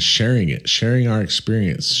 And sharing it, sharing our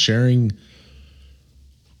experience, sharing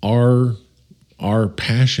our our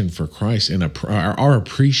passion for Christ and our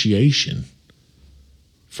appreciation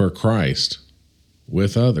for Christ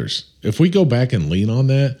with others. If we go back and lean on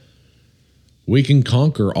that, we can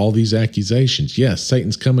conquer all these accusations. Yes,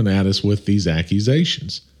 Satan's coming at us with these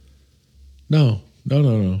accusations. No.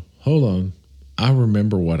 Hold on. I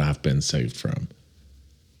remember what I've been saved from.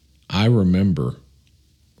 I remember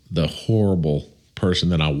the horrible person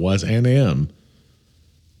that I was and am,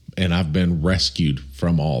 and I've been rescued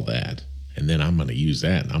from all that. And then I'm going to use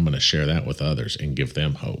that, and I'm going to share that with others and give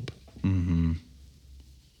them hope. Mm-hmm.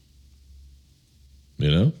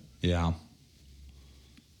 You know? Yeah.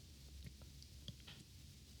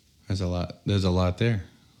 There's a lot there.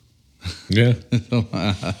 Yeah.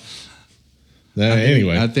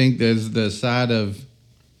 Anyway. I think there's the side of,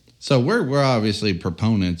 so we're obviously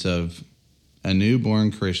proponents of a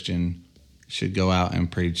newborn Christian should go out and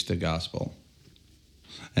preach the gospel.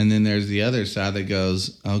 And then there's the other side that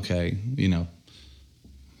goes, okay,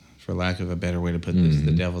 for lack of a better way to put this,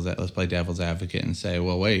 let's play devil's advocate and say,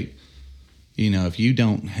 well, wait, if you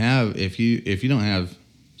don't have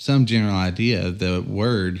some general idea of the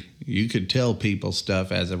word, you could tell people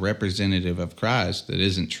stuff as a representative of Christ that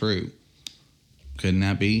isn't true. Couldn't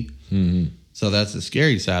that be? Mm-hmm. So that's the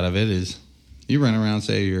scary side of it, is you run around and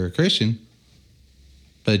say you're a Christian,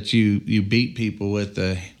 but you beat people with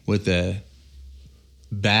the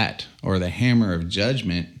bat or the hammer of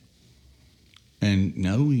judgment, and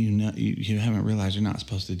you haven't realized you're not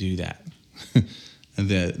supposed to do that.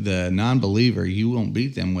 The non-believer, you won't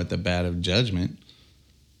beat them with the bat of judgment.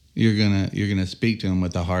 You're gonna speak to them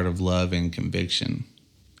with the heart of love and conviction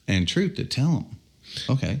and truth to tell them,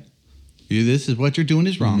 okay, this is what you're doing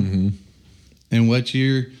is wrong, mm-hmm. and what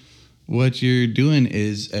you're doing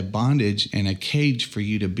is a bondage and a cage for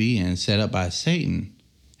you to be in, set up by Satan.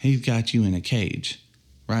 He's got you in a cage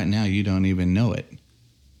right now. You don't even know it,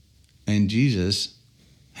 and Jesus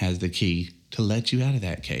has the key to let you out of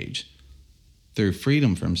that cage through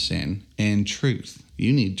freedom from sin and truth.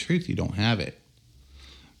 You need truth. You don't have it.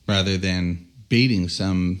 Rather than beating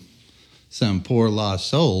some poor lost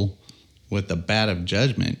soul with the bat of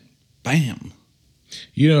judgment, bam,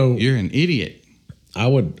 you're an idiot. I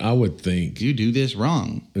would think You do this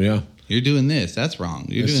wrong. Yeah. You're doing this. That's wrong.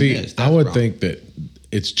 You're doing this. That's I would wrong. think that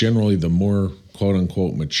it's generally the more quote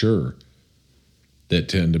unquote mature that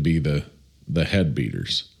tend to be the head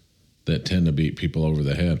beaters, that tend to beat people over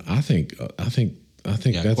the head. I think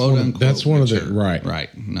Yeah, that's one of the mature. right. Right.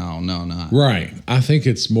 No, not. Right. I think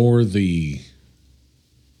it's more the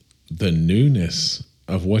newness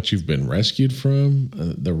of what you've been rescued from,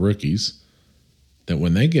 the rookies, that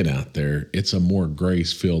when they get out there, it's a more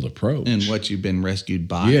grace-filled approach. And what you've been rescued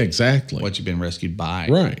by. Yeah, exactly. What you've been rescued by.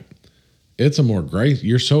 Right. It's a more grace.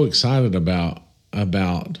 You're so excited about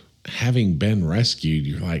having been rescued.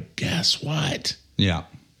 You're like, guess what? Yeah.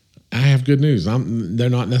 I have good news. They're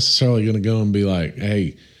not necessarily going to go and be like,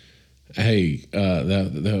 hey,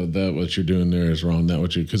 that what you're doing there is wrong. That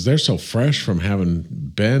what you, because they're so fresh from having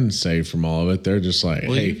been saved from all of it. They're just like,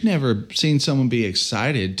 Well, hey, you've never seen someone be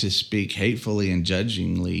excited to speak hatefully and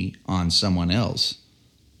judgingly on someone else.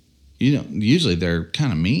 Usually they're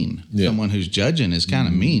kind of mean. Yeah. Someone who's judging is kind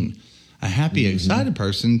of mean. A happy, excited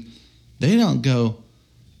person, they don't go,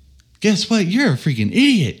 guess what? You're a freaking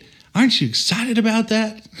idiot. Aren't you excited about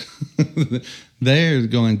that? They're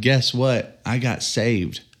going, guess what? I got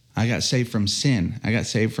saved. I got saved from sin. I got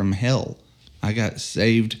saved from hell. I got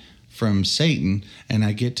saved from Satan, and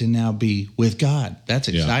I get to now be with God. That's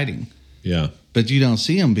exciting. yeah, But you don't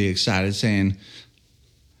see them be excited saying,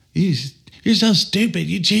 you're so stupid.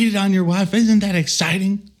 You cheated on your wife. Isn't that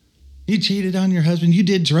exciting? You cheated on your husband. You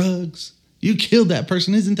did drugs. You killed that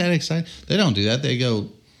person. Isn't that exciting? They don't do that. They go,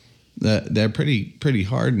 they're pretty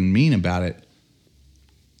hard and mean about it.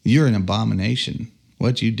 You're an abomination.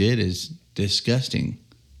 What you did is disgusting.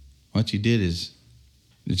 What you did it's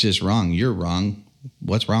just wrong. You're wrong.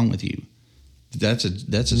 What's wrong with you? That's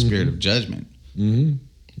a spirit of judgment. mm-hmm.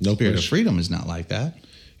 No Spirit of question. freedom is not like that.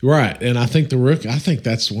 Right, and I think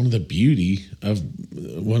that's one of the beauties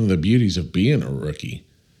of being a rookie,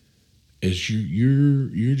 is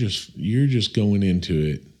you're just going into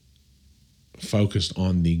it focused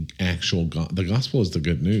on the actual the gospel is the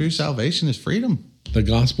good news. True salvation is freedom. The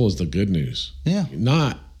gospel is the good news. Yeah.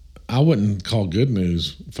 I wouldn't call good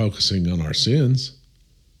news focusing on our sins.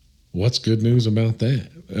 What's good news about that?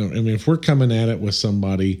 I mean, if we're coming at it with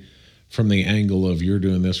somebody from the angle of you're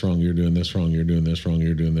doing this wrong, you're doing this wrong, you're doing this wrong,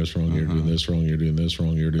 you're doing this wrong, you're doing this wrong, you're doing this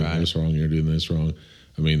wrong, you're doing this wrong, you're doing this wrong.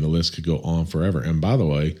 I mean, the list could go on forever. And by the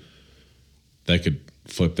way, they could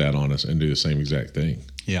flip that on us and do the same exact thing.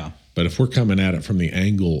 Yeah. But if we're coming at it from the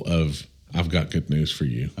angle of I've got good news for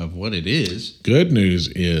you. Of what it is. Good news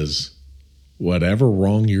is whatever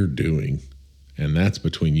wrong you're doing, and that's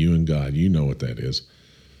between you and God, you know what that is.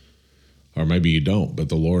 Or maybe you don't, but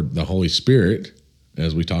the Lord, the Holy Spirit,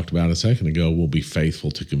 as we talked about a second ago, will be faithful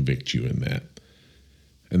to convict you in that.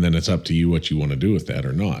 And then it's up to you what you want to do with that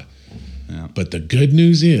or not. Yeah. But the good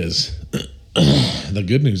news is,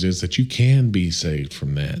 that you can be saved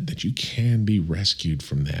from that you can be rescued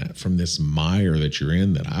from that, from this mire that you're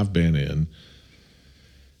in, that I've been in.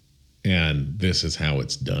 And this is how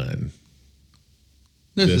it's done.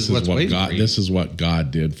 This is what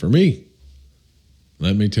God did for me.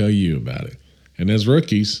 Let me tell you about it. And as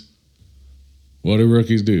rookies, what do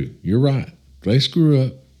rookies do? You're right. They screw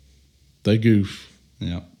up. They goof.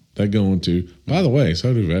 Yep. They're going to. By the way,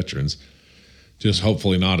 so do veterans. Just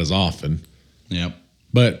hopefully not as often. Yep.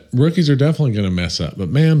 But rookies are definitely going to mess up. But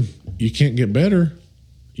man, you can't get better.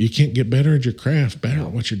 You can't get better at your craft, better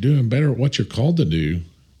at what you're doing, better at what you're called to do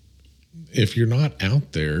if you're not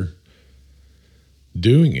out there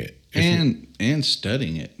doing it. And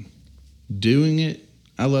studying it. Doing it.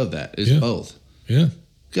 I love that. It's both. Yeah.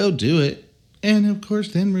 Go do it. And of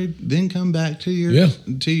course, then come back to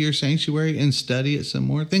your sanctuary and study it some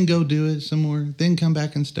more. Then go do it some more. Then come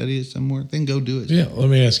back and study it some more. Then go do it. Yeah. Let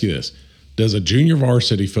me ask you this: does a junior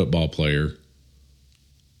varsity football player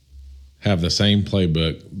have the same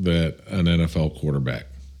playbook that an NFL quarterback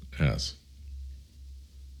has?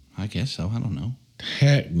 I guess so. I don't know.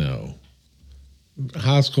 Heck no.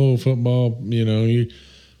 High school football,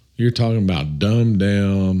 you're talking about dumbed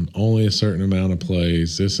down, only a certain amount of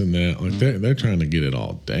plays, this and that. Like they're trying to get it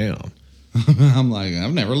all down. I'm like,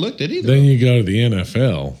 I've never looked at either. Then you go to the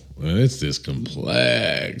NFL, and it's this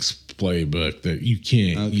complex playbook that you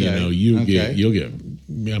can't. You'll get.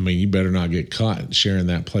 You better not get caught sharing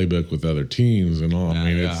that playbook with other teams and all.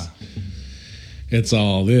 It's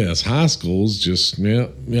all this. High school's just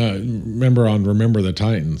Remember the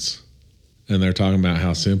Titans. And they're talking about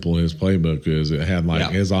how simple his playbook is. It had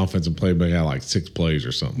his offensive playbook had like 6 plays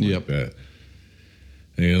or something like that.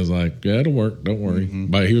 And he was like, yeah, it'll work. Don't worry. Mm-hmm.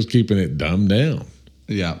 But he was keeping it dumbed down.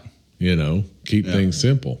 Yeah. Keep things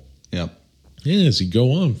simple. Yep. Yeah, as you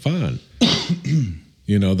go on, fine.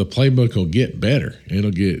 The playbook will get better.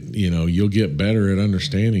 It'll get, you'll get better at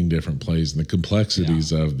understanding different plays and the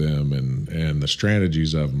complexities of them and the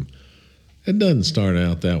strategies of them. It doesn't start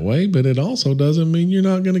out that way, but it also doesn't mean you're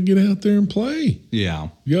not going to get out there and play. Yeah.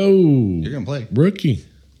 You're going to play. Rookie.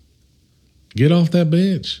 Get off that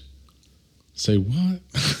bench. Say what?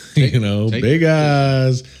 Big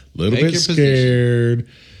eyes, a little bit scared.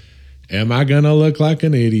 Position. Am I going to look like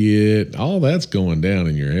an idiot? All that's going down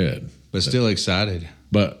in your head. But still excited.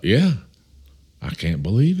 But yeah, I can't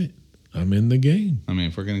believe it. I'm in the game. I mean,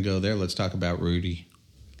 if we're going to go there, let's talk about Rudy.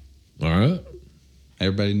 All right.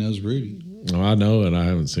 Everybody knows Rudy. Oh, I know it. I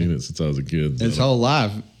haven't seen it since I was a kid. His whole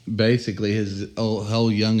life, basically, his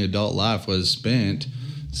whole young adult life was spent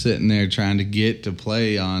sitting there trying to get to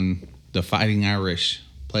play on the Fighting Irish,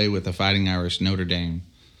 play with the Fighting Irish Notre Dame.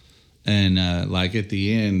 And at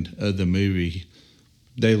the end of the movie,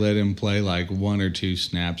 they let him play like 1 or 2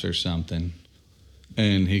 snaps or something.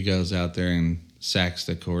 And he goes out there and sacks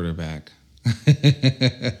the quarterback.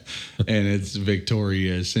 And it's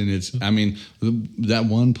victorious, and that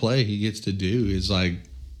one play he gets to do is like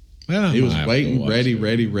he was waiting,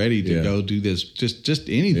 ready to go do this, just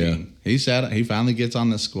anything. He finally gets on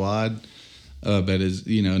the squad, but is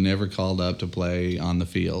never called up to play on the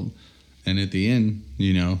field. And at the end,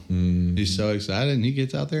 he's so excited, and he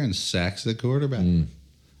gets out there and sacks the quarterback,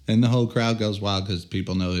 and the whole crowd goes wild because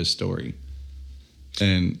people know his story,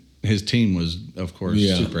 and his team was, of course,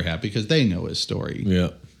 super happy because they know his story. Yeah.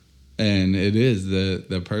 And it is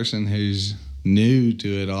the person who's new to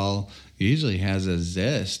it all usually has a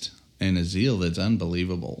zest and a zeal that's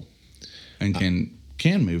unbelievable and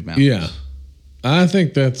can move mountains. Yeah. I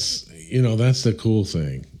think that's the cool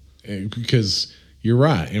thing, because you're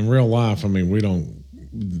right. In real life, I mean,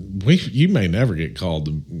 you may never get called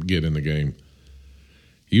to get in the game.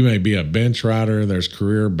 You may be a bench rider. There's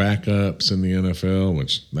career backups in the NFL,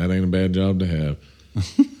 which that ain't a bad job to have.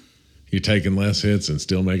 You're taking less hits and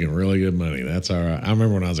still making really good money. That's all right. I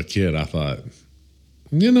remember when I was a kid, I thought,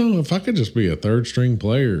 if I could just be a third string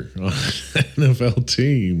player on an NFL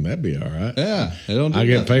team, that'd be all right. Yeah. I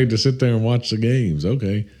get paid to sit there and watch the games.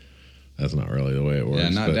 Okay. That's not really the way it works. Yeah,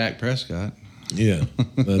 not Dak Prescott. Yeah.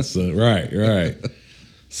 That's right.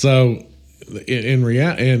 So, in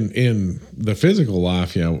the physical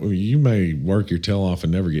life, you may work your tail off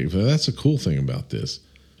and never get. But that's the cool thing about this.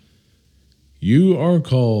 You are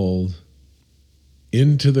called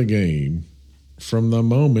into the game from the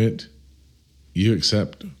moment you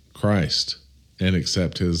accept Christ and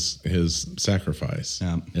accept his sacrifice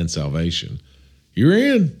Yeah. and salvation, you're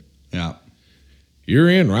in. Yeah. You're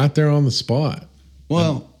in right there on the spot.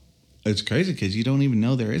 Well, it's crazy because you don't even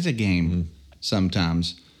know there is a game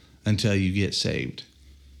sometimes until you get saved.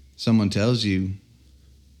 Someone tells you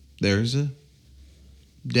there's a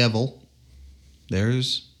devil,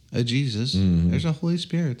 there's a Jesus, there's a Holy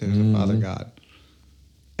Spirit, there's a Father God.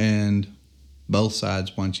 And both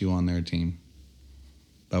sides want you on their team.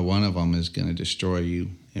 But one of them is going to destroy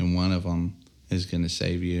you, and one of them is going to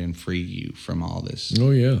save you and free you from all this.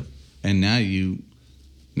 Oh, yeah. And now you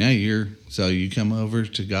come over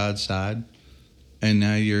to God's side, and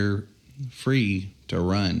now you're free to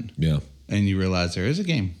run. Yeah. And you realize there is a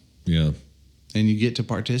game, Yeah. and you get to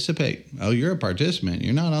participate. Oh, you're a participant.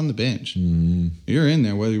 You're not on the bench. Mm-hmm. You're in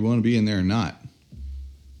there whether you want to be in there or not.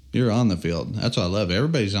 You're on the field. That's what I love.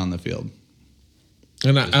 Everybody's on the field.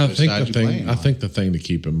 And I Just think decide the you're thing, playing I on. think the thing to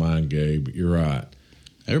keep in mind, Gabe, you're right.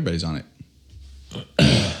 Everybody's on it.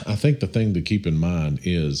 I think the thing to keep in mind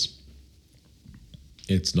is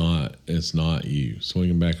it's not you.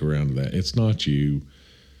 Swinging back around to that, it's not you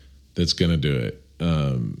that's going to do it.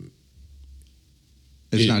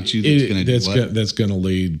 It's not you that's going to do what? That's going to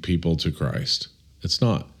lead people to Christ. It's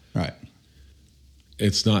not. Right.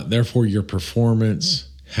 It's not. Therefore, your performance,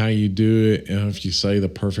 how you do it, and if you say the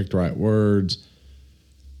perfect right words,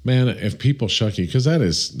 man, if people shuck you, because that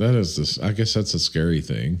is this. I guess that's a scary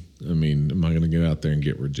thing. I mean, am I going to get out there and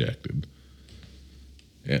get rejected?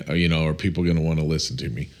 You know, are people going to want to listen to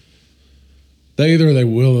me? They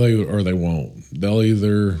will or they won't. They'll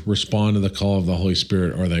either respond to the call of the Holy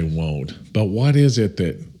Spirit or they won't. But what is it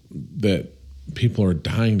that people are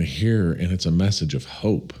dying to hear? And it's a message of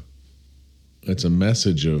hope. It's a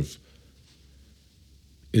message of,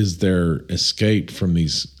 is there escape from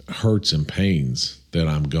these hurts and pains that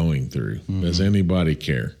I'm going through? Mm-hmm. Does anybody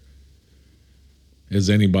care? Is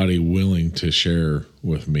anybody willing to share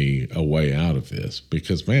with me a way out of this?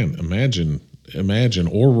 Because, man, imagine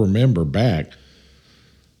or remember back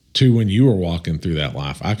to when you were walking through that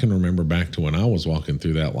life. I can remember back to when I was walking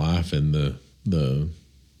through that life and the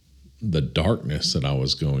darkness that I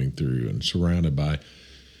was going through and surrounded by.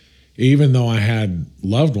 Even though I had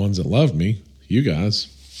loved ones that loved me, you guys,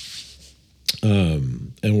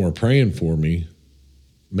 and were praying for me,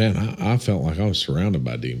 man, I felt like I was surrounded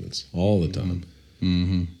by demons all the time.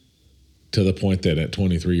 Mm-hmm. To the point that at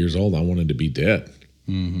 23 years old, I wanted to be dead.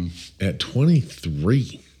 Mm-hmm. At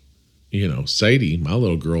 23, you know, Sadie, my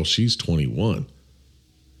little girl, she's 21.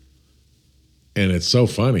 And it's so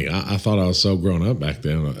funny. I thought I was so grown up back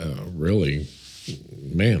then. Really,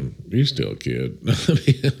 man, you're still a kid.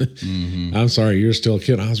 Mm-hmm. I'm sorry, you're still a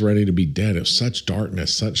kid. I was ready to be dead. It was such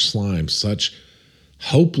darkness, such slime, such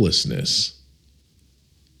hopelessness.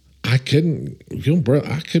 I couldn't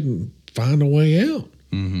find a way out.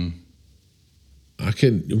 Mm-hmm. I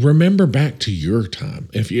can remember back to your time.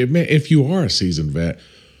 If you are a seasoned vet,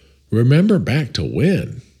 remember back to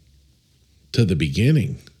when, to the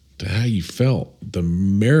beginning, to how you felt, the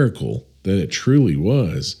miracle that it truly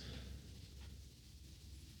was,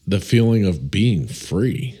 the feeling of being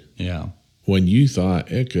free. Yeah. When you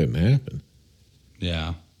thought it couldn't happen.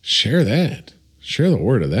 Yeah. Share that. Share the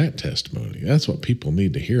word of that testimony. That's what people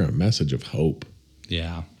need to hear, a message of hope.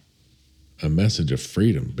 Yeah. A message of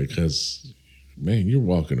freedom, because, man, you're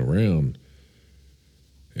walking around.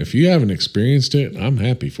 If you haven't experienced it, I'm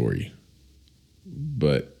happy for you.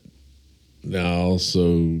 But I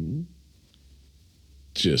also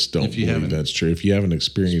just don't believe that's true. If you haven't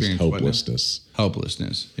experienced hopelessness.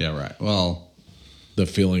 Hopelessness. Yeah, right. Well, the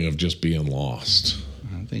feeling of just being lost.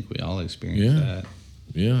 I think we all experience that.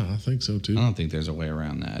 Yeah, I think so too. I don't think there's a way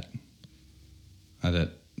around that.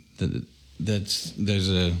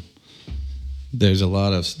 There's a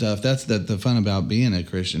lot of stuff. That's the fun about being a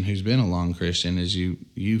Christian who's been a long Christian is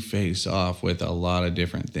you face off with a lot of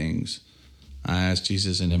different things. I asked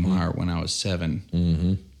Jesus into my heart when I was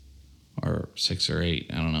 7 or 6 or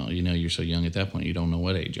 8. I don't know. You know, you're so young at that point, you don't know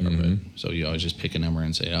what age you are. But so you always just pick a number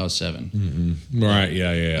and say, I was 7. Right.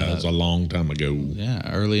 Yeah. That was a long time ago.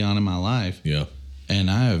 Yeah. Early on in my life. Yeah. And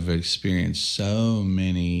I have experienced so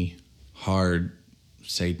many hard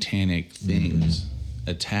satanic things,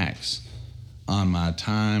 attacks on my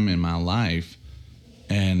time in my life,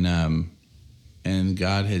 and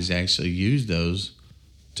God has actually used those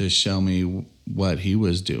to show me what He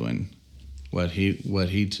was doing, what He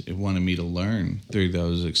wanted me to learn through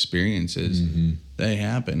those experiences. They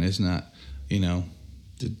happen. It's not,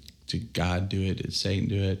 did God do it? Did Satan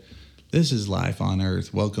do it? This is life on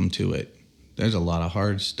earth. Welcome to it. There's a lot of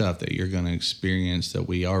hard stuff that you're going to experience that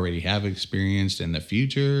we already have experienced, and the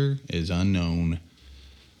future is unknown.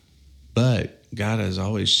 But God has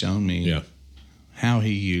always shown me Yeah. how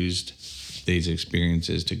he used these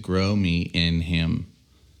experiences to grow me in him.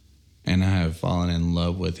 And I have fallen in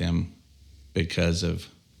love with him because of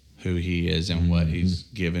who he is and what he's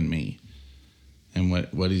given me. And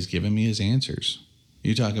what he's given me is answers.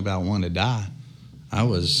 You talk about wanting to die. I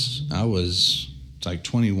was like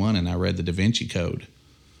 21 and I read the Da Vinci Code.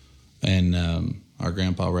 And our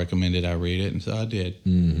grandpa recommended I read it, and so I did.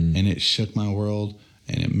 Mm-hmm. And it shook my world,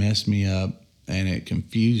 and it messed me up, and it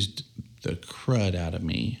confused the crud out of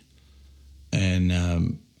me. And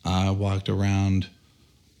I walked around.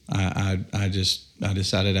 I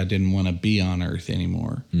decided I didn't want to be on Earth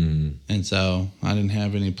anymore, and so I didn't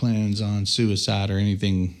have any plans on suicide or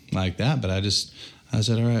anything like that. But I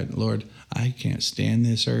said, "All right, Lord, I can't stand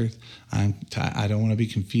this Earth. I don't want to be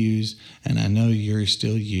confused, and I know you're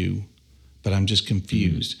still you, but I'm just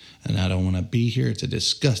confused, and I don't want to be here. It's a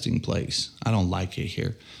disgusting place. I don't like it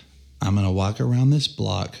here. I'm gonna walk around this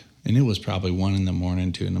block." And it was probably 1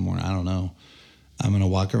 a.m, 2 a.m. I don't know. I'm going to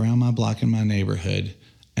walk around my block in my neighborhood,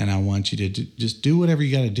 and I want you to just do whatever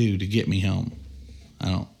you got to do to get me home.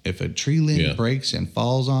 If a tree limb breaks and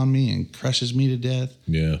falls on me and crushes me to death,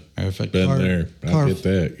 or if a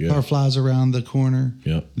car flies around the corner,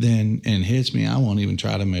 then and hits me, I won't even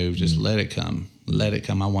try to move. Just let it come. Let it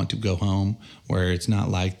come. I want to go home where it's not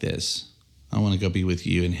like this. I want to go be with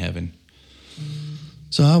you in heaven.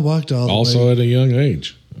 So I walked all the way. Also at a young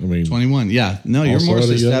age. I mean, 21. Yeah. No, you're more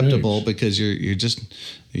susceptible because you're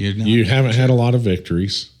not. You haven't had a lot of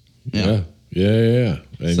victories. Yeah.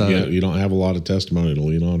 And So- you don't have a lot of testimony to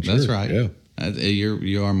lean on. Sure. That's right. Yeah.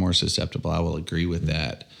 You are more susceptible. I will agree with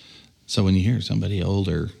that. So when you hear somebody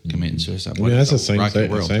older committing suicide, I mean, that's the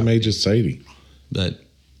same age as Sadie. But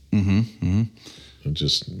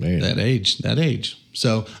Just, man. that age.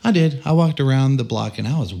 So I did. I walked around the block and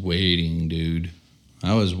I was waiting, dude.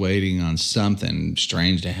 I was waiting on something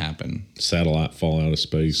strange to happen. Satellite fall out of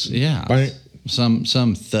space. Yeah. Bang. Some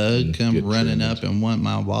thug come Get running trimmed. up and want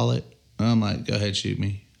my wallet. I'm like, go ahead, shoot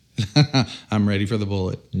me. I'm ready for the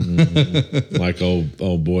bullet. Like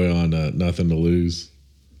old boy on Nothing to Lose.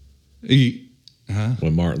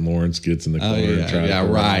 When Martin Lawrence gets in the car and tries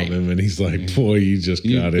to rob him, and he's like, boy, you just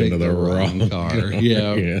got into the wrong car.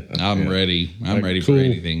 Yeah. I'm ready. I'm ready for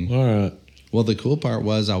anything. All right. Well, the cool part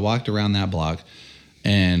was I walked around that block,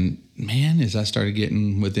 and man, as I started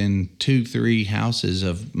getting within 2-3 houses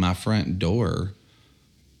of my front door,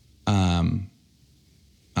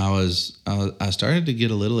 I started to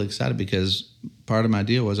get a little excited because part of my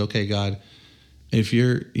deal was, okay, God, if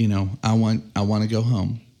you're, I want to go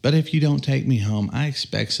home, but if you don't take me home, I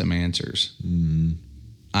expect some answers.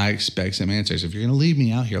 I expect some answers. If you're going to leave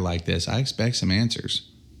me out here like this, I expect some answers.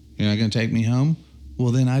 You're not going to take me home?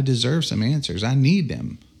 Well, then I deserve some answers. I need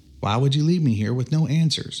them. Why would you leave me here with no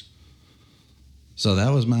answers? So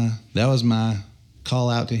that was my call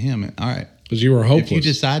out to him. All right. Because you were hopeless. If you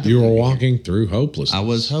decide to you were leave me walking through hopelessness. I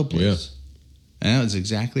was hopeless. And that was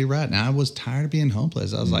exactly right. And I was tired of being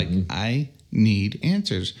hopeless. I was like, I need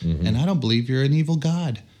answers. And I don't believe you're an evil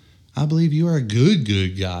God. I believe you are a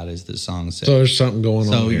good God, as the song says. So there's something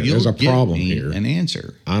going on here. There's a problem here. An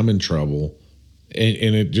answer. I'm in trouble.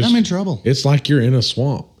 And it just... I'm in trouble. It's like you're in a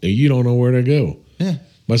swamp and you don't know where to go. Yeah.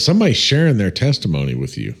 But somebody's sharing their testimony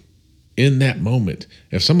with you in that moment.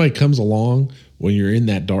 If somebody comes along when you're in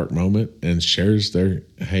that dark moment and shares their,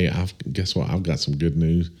 hey, guess what? I've got some good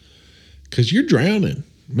news. Because you're drowning.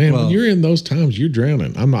 Man, when you're in those times, you're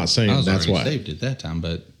drowning. I'm not saying that's why. I was saved at that time,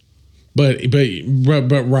 but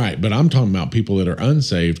right. But I'm talking about people that are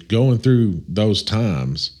unsaved going through those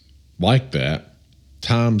times like that,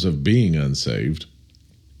 times of being unsaved,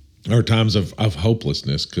 or times of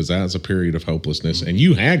hopelessness, because that's a period of hopelessness, and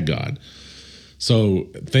you had God. So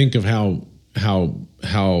think of how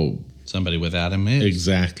somebody without him is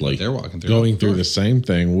exactly they're walking through, going through the same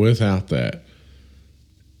thing without that.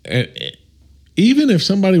 And even if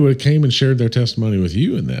somebody would have came and shared their testimony with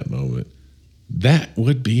you in that moment, that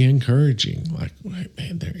would be encouraging. Like,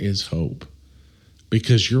 man, there is hope,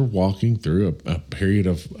 because you're walking through a period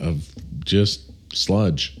of just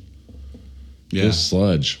sludge. Yeah. Just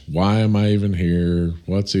sludge. Why am I even here?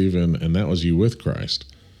 What's even? And that was you with Christ.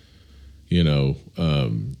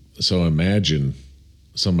 So imagine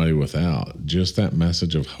somebody without just that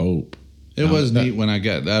message of hope. It was neat when I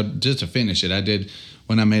got just to finish it. I did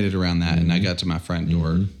when I made it around that, and I got to my front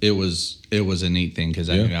door. It was a neat thing because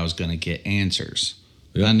I knew I was going to get answers.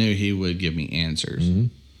 Yep. I knew He would give me answers,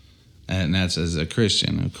 and that's as a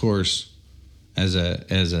Christian, of course, as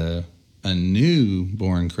a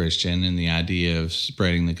newborn Christian, and the idea of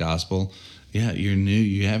spreading the gospel. Yeah, you're new.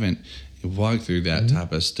 You haven't walked through that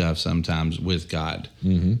type of stuff sometimes with God.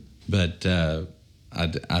 But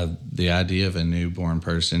the idea of a newborn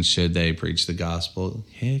person, should they preach the gospel?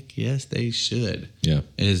 Heck yes, they should. Yeah.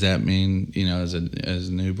 Does that mean, as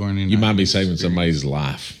a newborn, You might be saving somebody's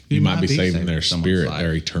life. You might be saving their someone's spirit, life.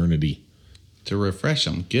 their eternity. To refresh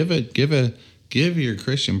them, give your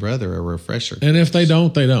Christian brother a refresher. And if they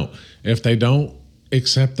don't, they don't. If they don't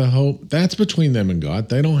accept the hope, that's between them and God.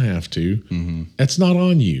 They don't have to. Mm-hmm. It's not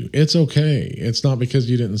on you. It's okay. It's not because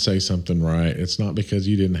you didn't say something right. It's not because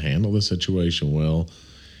you didn't handle the situation well.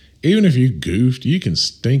 Even if you goofed, you can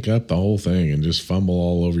stink up the whole thing and just fumble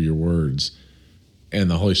all over your words. And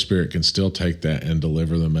the Holy Spirit can still take that and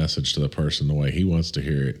deliver the message to the person the way He wants to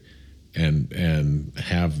hear it, and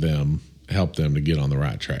help them to get on the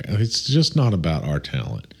right track. It's just not about our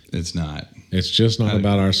talent. It's not. It's just not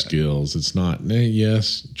about our skills. It's not,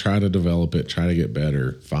 yes, try to develop it, try to get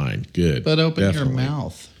better. Fine, good. But open definitely. your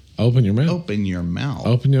mouth. Open your mouth. Open your mouth.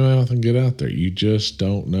 Open your mouth and get out there. You just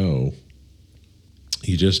don't know.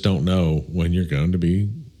 You just don't know when you're going to be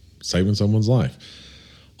saving someone's life.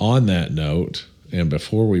 On that note, and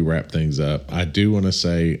before we wrap things up, I do want to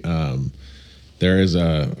say there is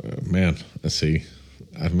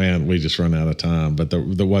we just run out of time, but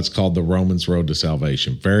the what's called the Romans Road to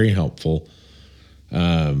Salvation, very helpful.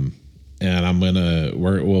 And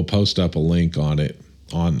we'll post up a link on it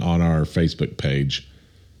on our Facebook page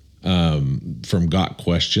from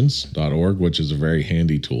gotquestions.org, which is a very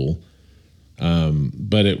handy tool.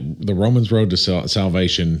 But the Romans Road to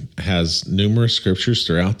Salvation has numerous scriptures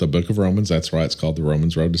throughout the book of Romans. That's why it's called the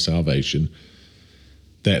Romans Road to Salvation,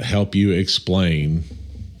 that help you explain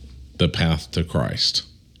the path to Christ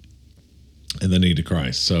and the need of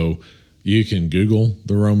Christ. So you can Google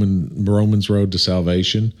the Romans Road to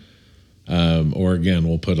Salvation, or again,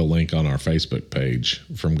 we'll put a link on our Facebook page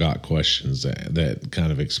from Got Questions that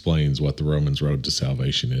kind of explains what the Romans Road to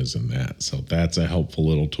Salvation is and that. So that's a helpful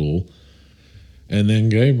little tool. And then,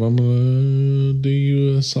 Gabe, I'm going to do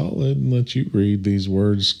you a solid and let you read these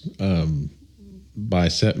words by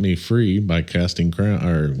Set Me Free by Casting Crown,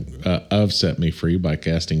 or of Set Me Free by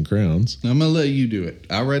Casting Crowns. I'm going to let you do it.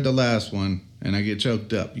 I read the last one and I get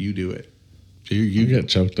choked up. You do it. You get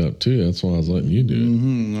choked up too. That's why I was letting you do it.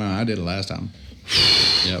 Mm-hmm. No, I did it last time.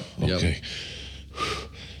 Yep. Okay.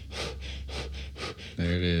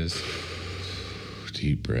 There it is.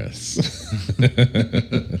 Deep breaths.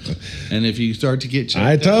 And if you start to get choked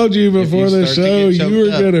I told you before the show you were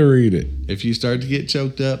going to read it. If you start to get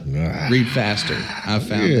choked up, read faster. I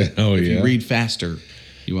found it. Oh, if yeah. you read faster,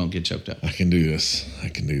 you won't get choked up. I can do this.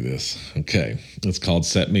 Okay. It's called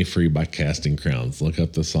Set Me Free by Casting Crowns. Look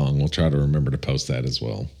up the song. We'll try to remember to post that as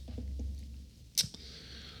well.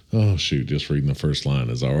 Oh, shoot. Just reading the first line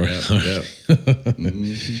is all right. Yep.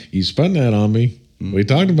 Mm-hmm. You spun that on me. Mm-hmm. We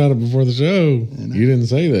talked about it before the show. You didn't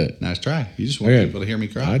say that. Nice try. You just want people to hear me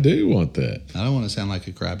cry. I do want that. I don't want to sound like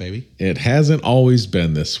a crybaby. It hasn't always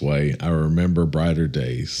been this way. I remember brighter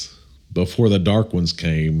days. Before the dark ones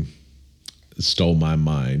came, stole my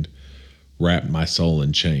mind, wrapped my soul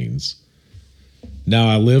in chains. Now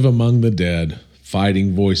I live among the dead,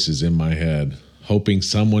 fighting voices in my head, hoping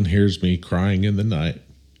someone hears me crying in the night.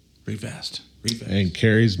 Read fast. And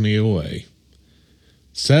carries me away.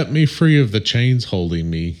 Set me free of the chains holding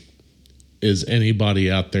me. Is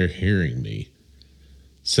anybody out there hearing me?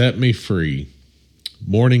 Set me free.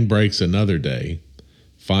 Morning breaks another day,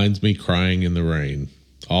 finds me crying in the rain.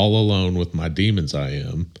 All alone with my demons I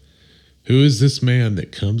am. Who is this man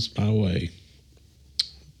that comes my way?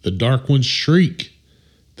 The dark ones shriek.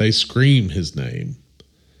 They scream his name.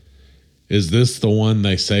 Is this the one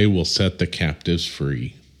they say will set the captives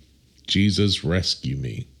free? Jesus, rescue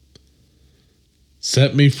me.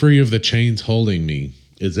 Set me free of the chains holding me.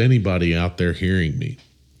 Is anybody out there hearing me?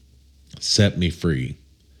 Set me free.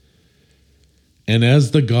 And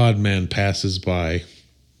as the God-man passes by,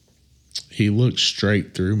 he looks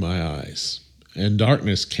straight through my eyes, and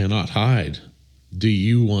darkness cannot hide. Do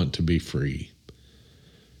you want to be free?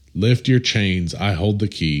 Lift your chains, I hold the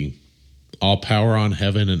key. All power on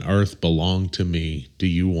heaven and earth belong to me. Do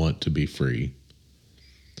you want to be free?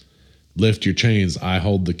 Lift your chains, I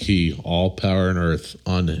hold the key. All power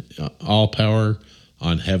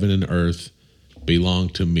on heaven and earth belong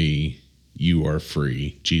to me. You are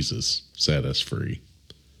free. Jesus set us free.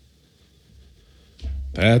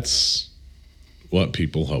 That's what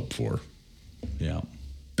people hope for. Yeah.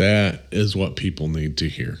 That is what people need to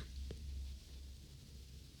hear.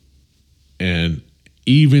 And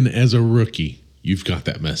even as a rookie, you've got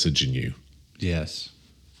that message in you. Yes.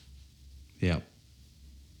 Yep.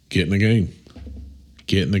 Get in the game.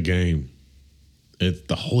 Get in the game.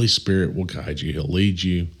 The Holy Spirit will guide you. He'll lead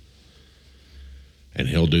you. and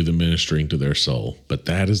he'll do the ministering to their soul. But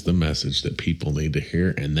that is the message that people need to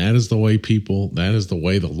hear. And that is the way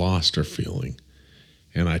the lost are feeling.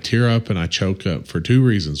 And I tear up and I choke up for two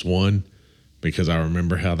reasons. One, because I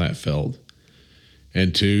remember how that felt.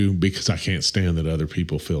 And two, because I can't stand that other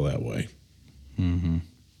people feel that way. Mm-hmm.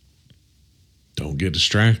 Don't get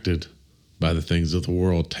distracted by the things of the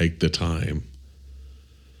world. Take the time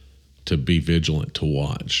to be vigilant, to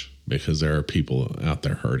watch, because there are people out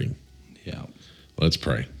there hurting. Yeah. Let's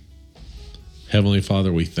pray. Heavenly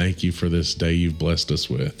Father, we thank you for this day you've blessed us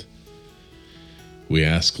with. We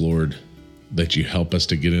ask, Lord, that you help us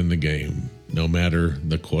to get in the game, no matter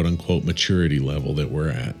the quote-unquote maturity level that we're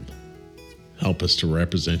at. Help us to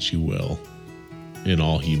represent you well in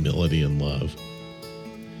all humility and love,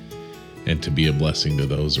 and to be a blessing to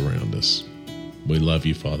those around us. We love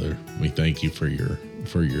you, Father. We thank you for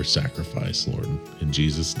your sacrifice, Lord. In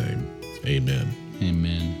Jesus' name, amen.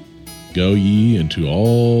 Amen. Go ye into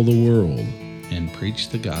all the world And preach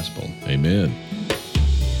the gospel. Amen.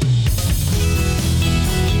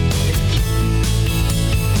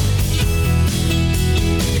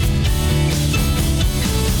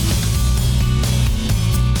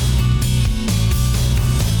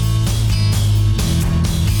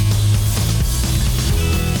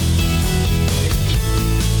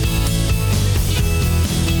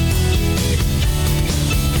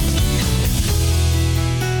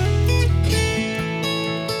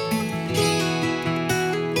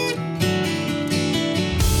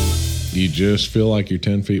 You just feel like you're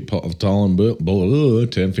 10 feet tall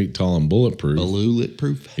and 10 feet tall and bulletproof.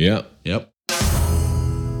 Bulletproof. Yep. Yep.